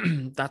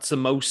that's the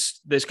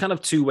most. There's kind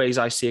of two ways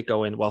I see it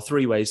going. Well,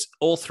 three ways.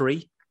 All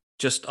three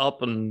just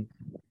up, and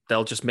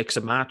they'll just mix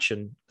and match,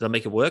 and they'll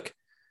make it work.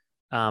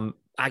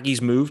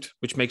 Aggie's moved,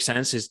 which makes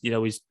sense.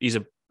 He's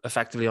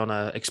effectively on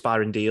a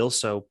expiring deal,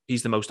 so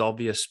he's the most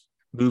obvious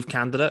move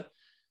candidate.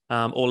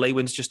 Or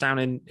Lewin's just down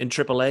in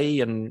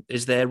AAA and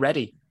is there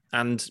ready.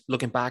 And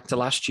looking back to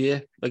last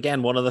year,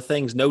 again, one of the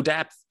things, no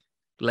depth.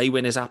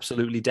 Lewin is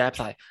absolutely depth.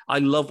 I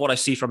love what I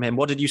see from him.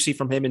 What did you see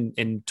from him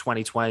in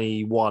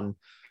 2021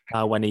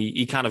 when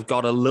he kind of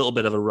got a little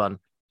bit of a run?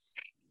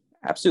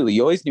 Absolutely.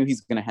 You always knew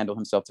he's going to handle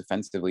himself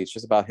defensively. It's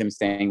just about him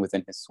staying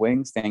within his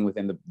swing, staying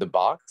within the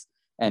box,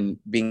 and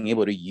being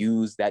able to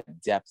use that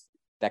depth,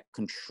 that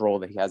control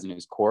that he has in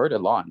his core to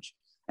launch.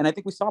 And I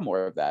think we saw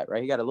more of that,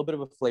 right? He got a little bit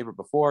of a flavor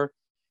before,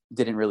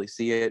 didn't really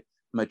see it,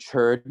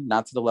 matured,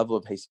 not to the level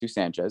of Jesus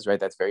Sanchez, right?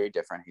 That's very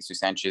different. Jesus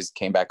Sanchez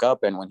came back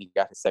up, and when he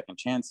got his second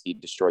chance, he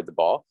destroyed the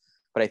ball.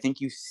 But I think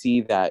you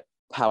see that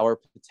power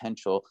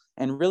potential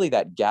and really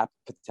that gap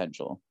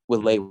potential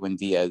with Lewin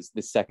Diaz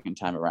the second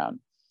time around.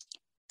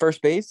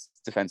 First base,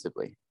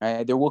 defensively,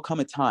 right? There will come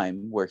a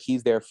time where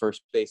he's there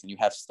first base and you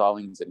have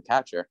Stallings and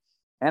catcher.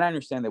 And I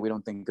understand that we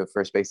don't think of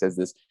first base as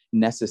this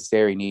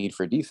necessary need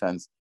for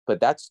defense, but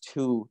that's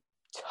two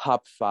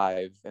top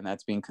five, and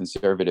that's being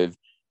conservative,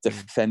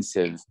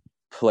 defensive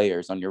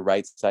players on your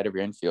right side of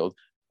your infield,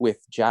 with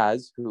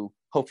Jazz, who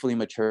hopefully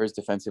matures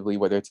defensively,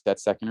 whether it's that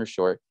second or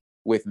short,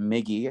 with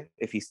Miggy,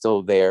 if he's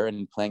still there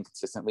and playing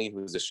consistently,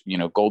 who's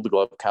a Gold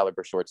Glove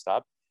caliber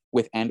shortstop,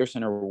 with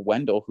Anderson or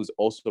Wendell, who's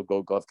also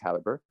Gold Glove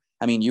caliber.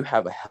 I mean, you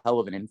have a hell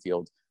of an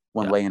infield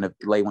when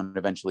Lewin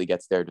eventually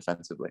gets there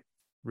defensively.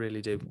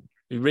 Really do.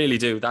 We really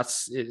do.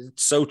 It's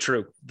so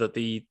true that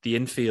the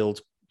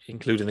infield,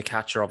 including the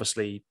catcher,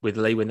 obviously, with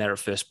Lewin there at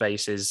first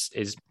base,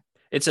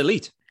 it's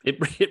elite.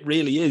 It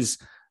really is.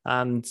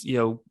 And,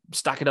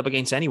 stack it up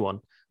against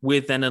anyone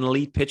with then an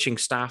elite pitching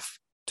staff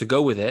to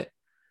go with it.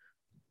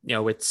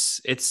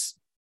 It's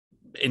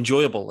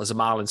enjoyable as a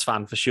Marlins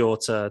fan for sure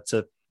to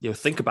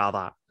think about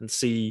that and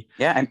see.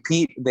 Yeah, and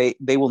Pete,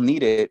 they will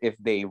need it if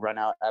they run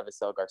out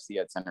Avisel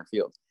Garcia at center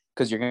field,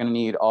 because you're going to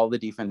need all the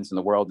defense in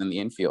the world in the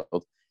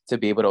infield to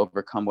be able to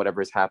overcome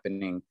whatever is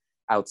happening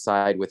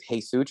outside with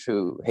Jesus,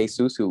 who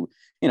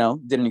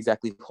didn't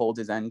exactly hold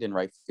his end in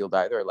right field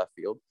either, or left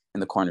field in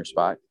the corner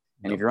spot.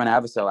 And if you run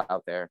Avisel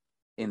out there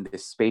in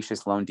this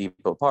spacious Lone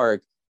Depot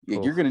Park,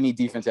 you're going to need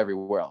defense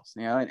everywhere else.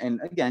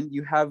 And again,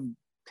 you have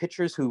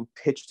pitchers who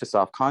pitch to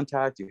soft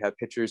contact. You have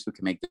pitchers who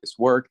can make this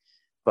work.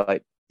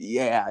 But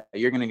yeah,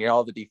 you're going to get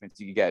all the defense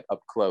you can get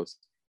up close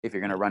if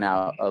you're going to run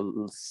out a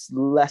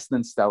less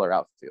than stellar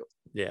outfield.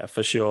 Yeah,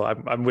 for sure.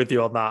 I'm with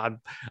you on that.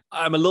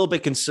 I'm a little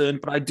bit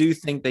concerned, but I do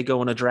think they go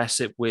and address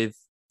it with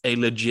a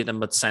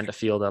legitimate center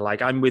fielder.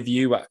 Like, I'm with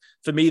you.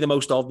 For me, the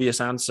most obvious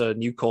answer,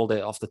 and you called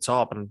it off the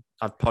top, and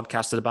I've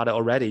podcasted about it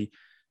already,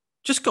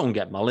 just go and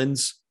get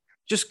Mullins.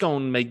 Just go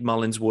and make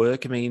Mullins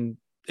work. I mean,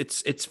 it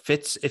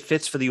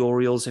fits for the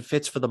Orioles. It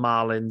fits for the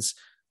Marlins.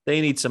 They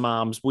need some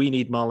arms. We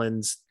need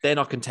Mullins. They're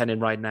not contending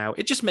right now.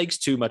 It just makes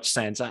too much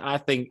sense. I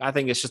think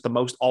it's just the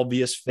most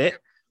obvious fit.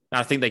 And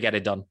I think they get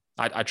it done.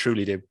 I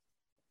truly do.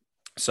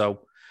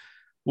 So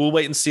we'll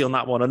wait and see on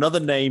that one. Another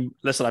name.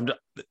 Listen, I'm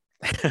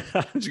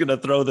just going to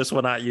throw this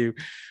one at you.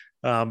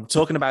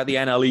 Talking about the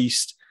NL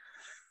East.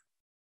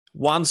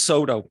 Juan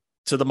Soto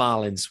to the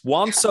Marlins.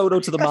 Juan Soto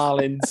to the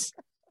Marlins.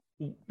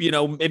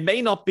 It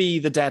may not be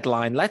the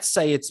deadline. Let's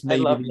say it's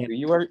maybe. I love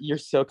you. You're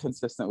so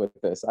consistent with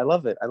this. I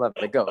love it.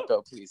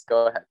 Go, please.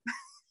 Go ahead.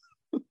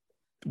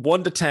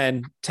 1 to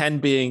 10, 10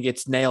 being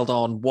it's nailed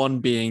on, 1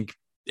 being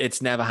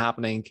it's never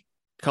happening.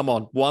 Come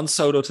on. Juan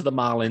Soto to the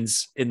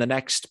Marlins in the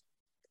next,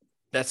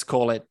 let's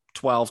call it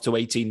 12 to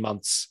 18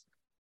 months.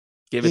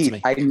 Give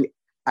it to me.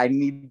 I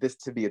need this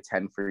to be a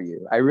 10 for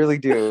you. I really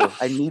do.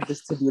 I need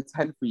this to be a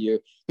 10 for you,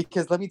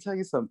 because let me tell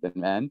you something,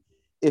 man.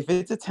 If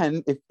it's a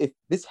 10, if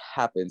this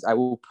happens, I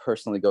will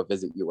personally go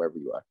visit you wherever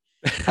you are.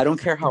 I don't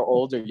care how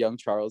old or young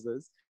Charles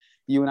is.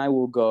 you and I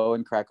will go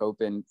and crack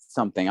open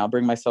something. I'll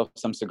bring myself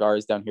some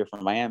cigars down here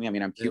from Miami. I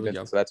mean, I'm Cuban,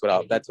 so that's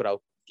what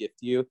I'll gift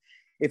you.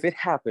 If it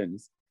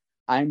happens,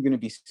 I'm going to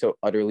be so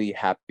utterly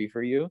happy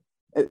for you.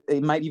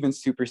 It might even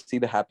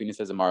supersede the happiness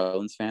as a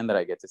Marlins fan that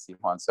I get to see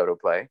Juan Soto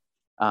play.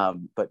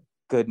 But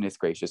goodness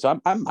gracious. So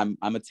I'm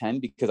a 10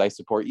 because I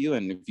support you.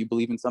 And if you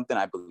believe in something,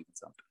 I believe in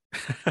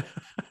something.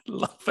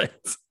 Love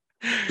it.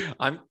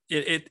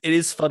 It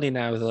is funny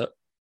now that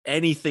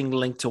anything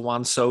linked to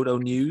Juan Soto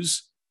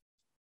news,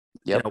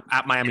 Yep.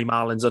 At Miami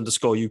Marlins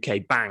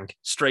 _UK, bang,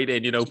 straight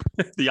in,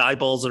 the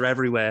eyeballs are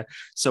everywhere.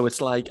 So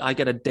it's like I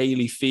get a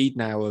daily feed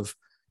now of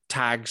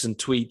tags and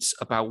tweets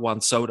about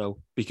Juan Soto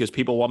because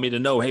people want me to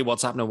know, hey,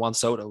 what's happening to Juan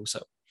Soto?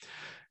 So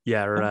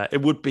yeah,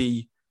 it would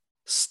be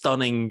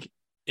stunning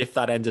if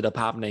that ended up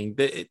happening.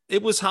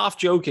 It was half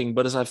joking,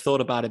 but as I've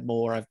thought about it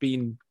more,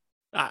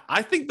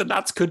 I think the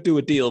Nats could do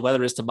a deal,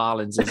 whether it's to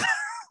Marlins.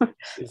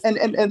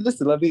 And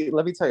listen, let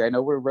me tell you, I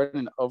know we're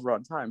running over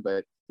on time,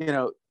 but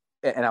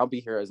and I'll be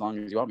here as long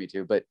as you want me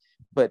to, but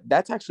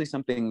that's actually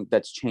something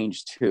that's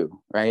changed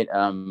too, right?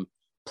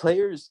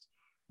 Players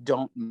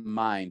don't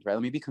mind, right?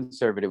 Let me be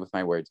conservative with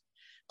my words.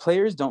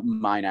 Players don't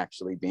mind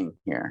actually being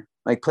here.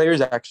 Like players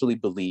actually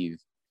believe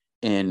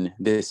in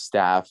this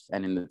staff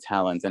and in the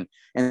talents.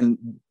 And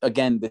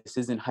again, this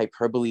isn't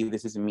hyperbole.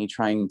 This isn't me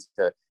trying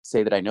to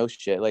say that I know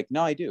shit. Like,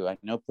 no, I do. I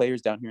know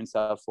players down here in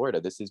South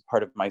Florida. This is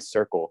part of my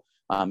circle,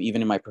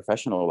 even in my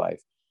professional life.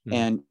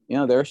 And,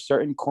 there are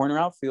certain corner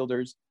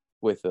outfielders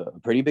with a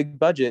pretty big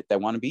budget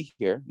that want to be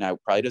here. Now, it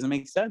probably doesn't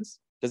make sense.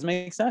 Doesn't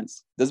make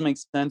sense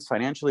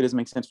financially. Doesn't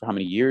make sense for how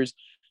many years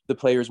the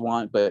players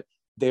want, but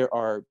there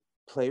are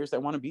players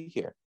that want to be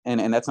here.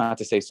 And that's not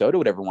to say Soto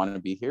would ever want to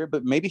be here,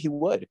 but maybe he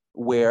would.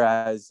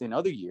 Whereas in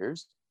other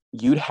years,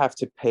 you'd have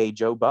to pay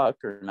Joe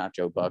Buck, or not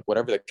Joe Buck,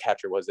 whatever the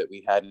catcher was that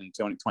we had in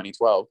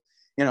 2012,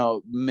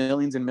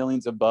 millions and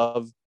millions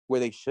above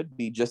where they should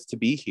be just to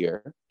be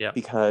here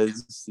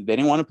because they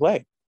didn't want to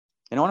play.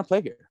 They don't want to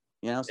play here,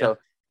 so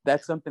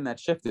that's something that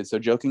shifted. So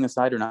joking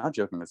aside or not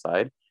joking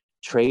aside,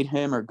 trade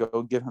him or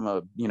go give him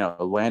a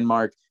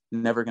landmark,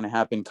 never going to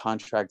happen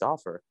contract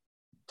offer.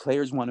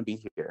 Players want to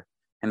be here,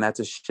 and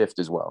that's a shift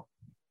as well.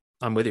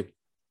 I'm with you.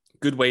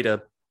 Good way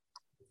to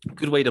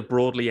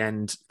broadly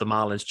end the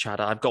Marlins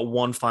chatter. I've got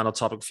one final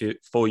topic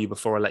for you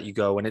before I let you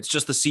go, and it's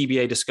just the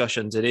CBA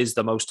discussions. It is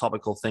the most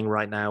topical thing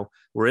right now.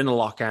 We're in a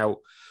lockout.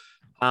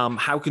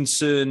 How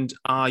concerned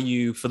are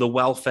you for the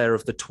welfare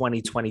of the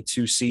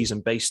 2022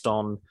 season based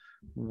on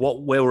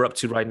where we're up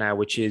to right now,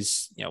 which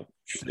is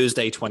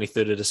Thursday,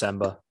 23rd of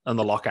December, and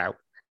the lockout?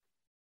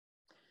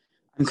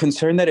 I'm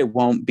concerned that it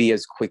won't be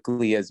as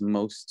quickly as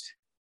most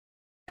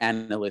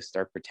analysts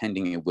are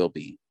pretending it will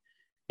be.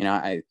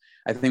 I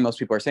think most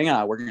people are saying,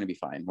 we're going to be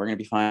fine. We're going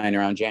to be fine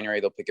around January.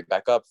 They'll pick it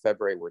back up.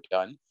 February, we're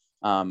done.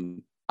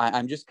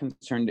 I'm just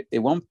concerned it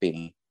won't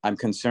be. I'm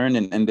concerned,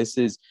 and this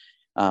is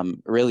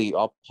really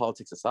all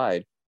politics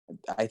aside.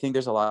 I think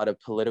there's a lot of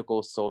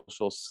political,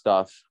 social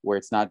stuff where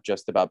it's not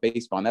just about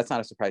baseball. And that's not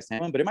a surprise to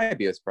anyone, but it might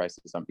be a surprise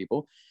to some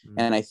people.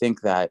 And I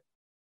think that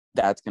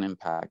that's going to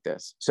impact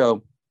us.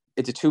 So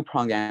it's a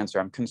two-pronged answer.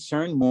 I'm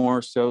concerned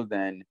more so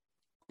than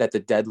that the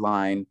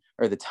deadline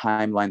or the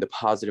timeline, the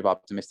positive,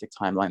 optimistic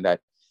timeline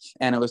that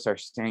analysts are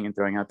saying and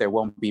throwing out there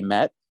won't be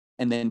met.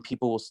 And then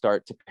people will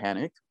start to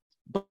panic.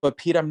 But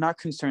Pete, I'm not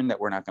concerned that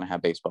we're not going to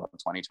have baseball in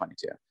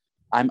 2022.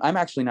 I'm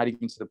actually not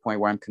even to the point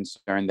where I'm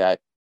concerned that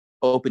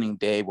opening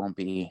day won't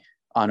be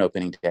on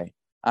opening day.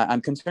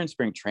 I'm concerned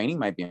spring training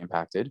might be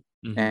impacted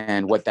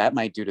and what that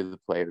might do to the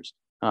players.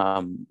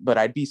 But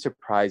I'd be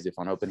surprised if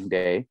on opening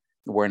day,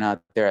 we're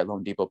not there at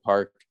Lone Depot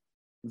Park,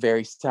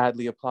 very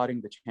sadly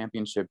applauding the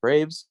championship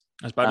Braves.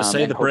 I was about to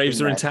say the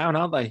Braves are in town,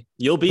 aren't they?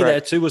 You'll be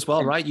there too as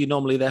well, right? You're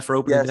normally there for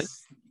opening day.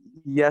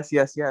 Yes.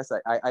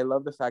 I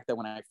love the fact that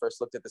when I first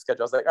looked at the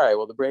schedule, I was like, all right,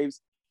 well, the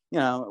Braves,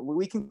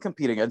 we can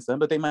compete against them,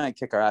 but they might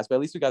kick our ass. But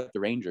at least we got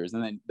the Rangers,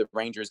 and then the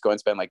Rangers go and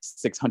spend like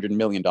 $600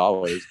 million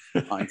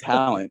on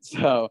talent.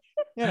 So,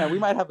 we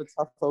might have a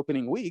tough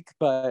opening week,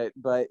 but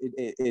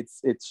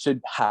it should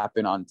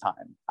happen on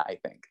time, I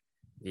think.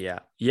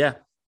 Yeah.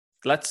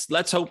 Let's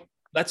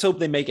hope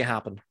they make it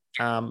happen.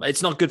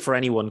 It's not good for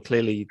anyone,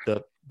 clearly.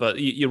 But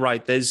you're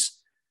right. There's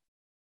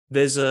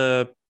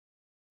some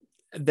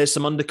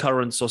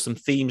undercurrents or some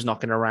themes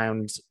knocking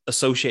around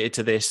associated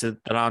to this that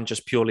aren't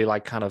just purely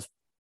like kind of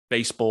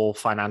baseball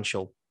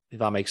financial, if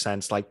that makes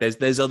sense. Like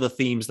there's other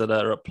themes that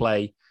are at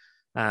play,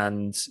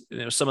 and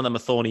some of them are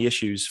thorny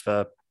issues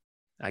for,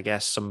 I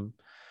guess, some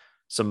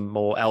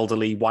more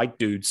elderly white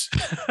dudes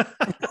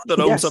that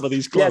own some of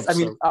these clubs. Yes, I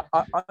mean,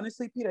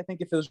 honestly, Pete, I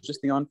think if it was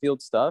just the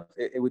on-field stuff,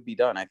 it would be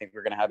done. I think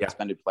we're going to have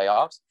extended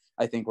playoffs.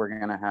 I think we're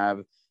going to have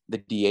the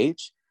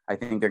DH. I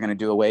think they're going to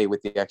do away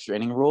with the extra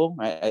inning rule.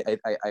 I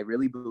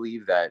really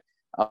believe that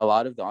a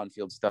lot of the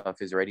on-field stuff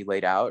is already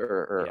laid out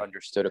or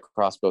understood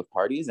across both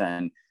parties.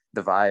 And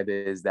the vibe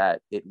is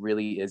that it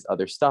really is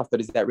other stuff. But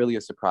is that really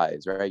a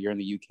surprise, right? You're in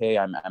the UK,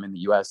 I'm in the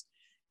US.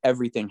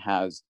 Everything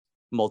has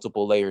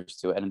multiple layers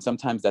to it. And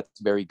sometimes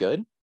that's very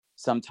good.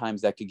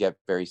 Sometimes that could get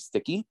very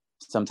sticky.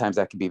 Sometimes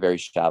that could be very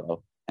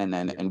shallow.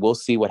 and we'll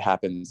see what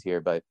happens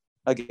here. But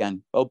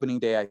again, opening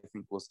day, I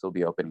think will still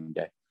be opening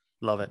day.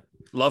 Love it.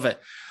 Love it.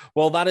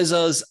 Well, that is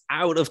us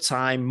out of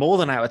time, more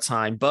than out of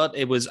time, but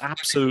it was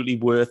absolutely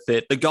worth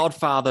it. The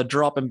Godfather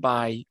dropping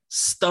by,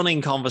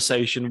 stunning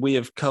conversation.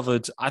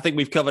 I think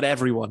we've covered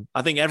everyone.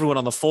 I think everyone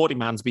on the 40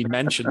 man's been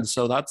mentioned.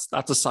 So that's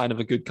a sign of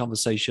a good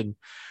conversation.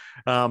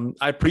 I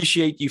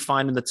appreciate you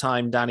finding the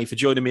time, Danny, for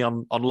joining me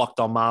on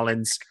Locked On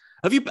Marlins.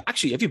 Have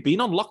you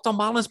been on Locked On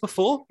Marlins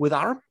before with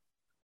Aram?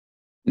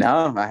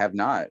 No, I have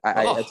not.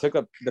 I took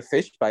up the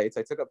fish bites.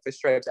 I took up fish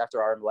stripes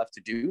after Aram left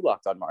to do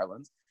Locked On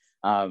Marlins.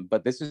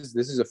 But this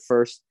is a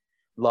first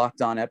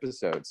Locked On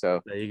episode.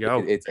 So there you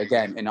go. It's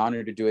again an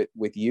honor to do it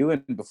with you.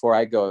 And before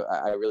I go,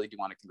 I really do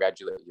want to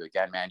congratulate you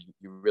again, man.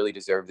 You really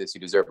deserve this.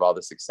 You deserve all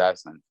the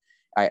success. And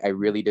I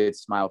really did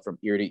smile from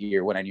ear to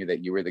ear when I knew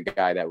that you were the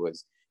guy that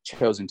was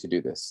chosen to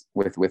do this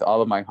with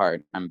all of my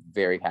heart. I'm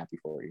very happy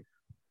for you.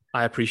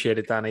 I appreciate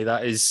it, Danny.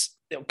 That is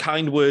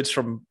kind words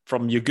from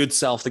your good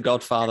self, the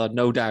Godfather,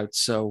 no doubt.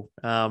 So,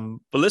 but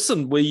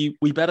listen, we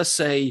better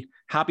say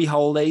happy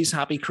holidays,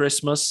 happy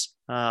Christmas.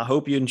 I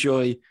hope you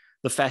enjoy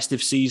the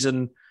festive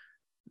season.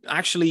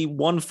 Actually,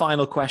 one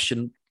final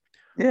question.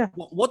 Yeah.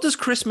 What is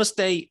Christmas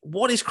Day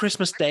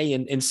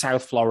in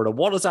South Florida?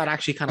 What does that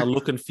actually kind of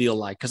look and feel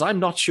like? Because I'm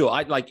not sure.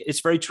 It's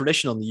very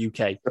traditional in the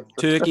UK,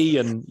 turkey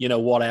and,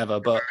 whatever.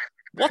 But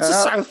what's the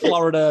South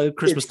Florida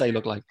Christmas Day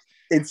look like?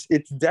 It's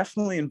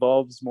definitely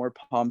involves more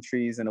palm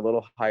trees and a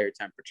little higher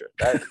temperature.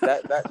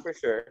 That for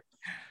sure.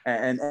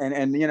 And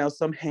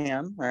some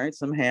ham, all right,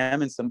 some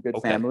ham and some good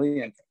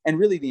family. And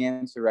really the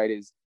answer, right,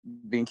 is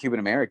being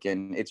Cuban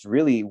American, it's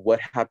really what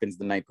happens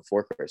the night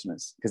before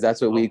Christmas, because that's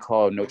what we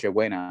call Noche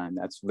Buena, and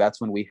that's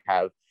when we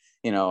have,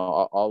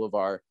 all of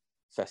our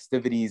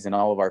festivities and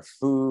all of our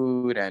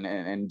food,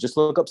 and just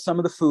look up some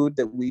of the food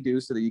that we do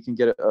so that you can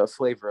get a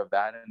flavor of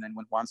that. And then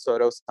when Juan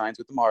Soto signs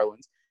with the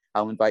Marlins,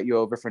 I'll invite you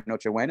over for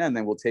Noche Buena, and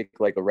then we'll take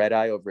like a red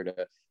eye over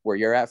to where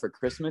you're at for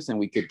Christmas, and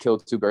we could kill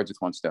two birds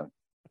with one stone.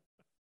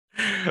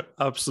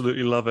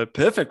 Absolutely love it.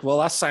 Perfect. Well,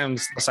 that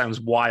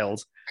sounds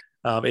wild.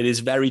 It is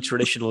very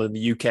traditional in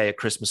the UK at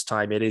Christmas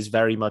time. It is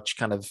very much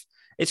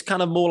it's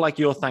kind of more like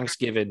your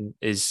Thanksgiving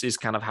is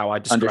kind of how I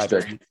describe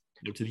it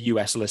to the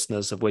US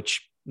listeners, of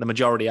which the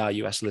majority are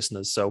US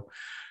listeners. So,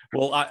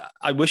 well,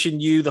 I wishing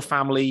you, the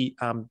family,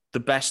 the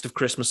best of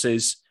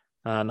Christmases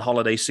and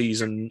holiday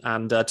season,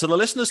 and to the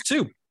listeners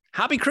too.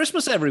 Happy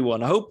Christmas,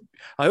 everyone. I hope,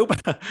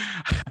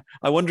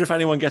 I wonder if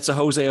anyone gets a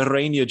Jose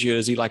Urena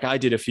jersey like I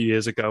did a few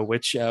years ago,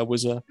 which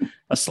was a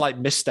slight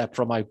misstep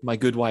from my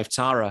good wife,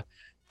 Tara.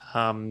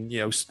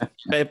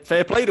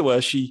 Fair play to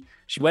her. She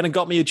went and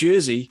got me a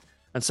jersey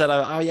and said,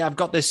 oh yeah, I've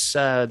got this,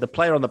 the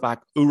player on the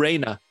back,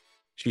 Urena,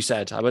 she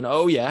said. I went,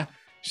 oh yeah.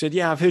 She said,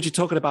 yeah, I've heard you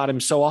talking about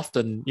him so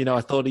often. I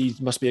thought he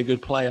must be a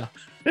good player.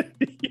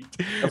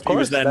 Of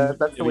course, that's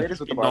the way it is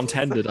with the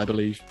non-tendered, I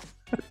believe.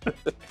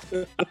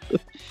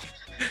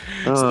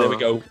 So there we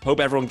go. Hope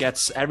everyone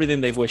gets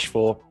everything they've wished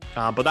for.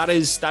 But that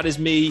is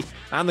me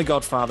and the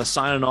Godfather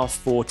signing off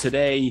for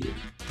today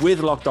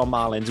with Locked On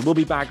Marlins. We'll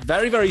be back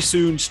very, very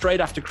soon,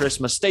 straight after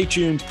Christmas. Stay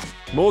tuned.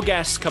 More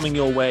guests coming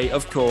your way,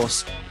 of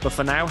course. But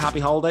for now, happy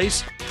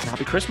holidays and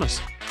happy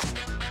Christmas.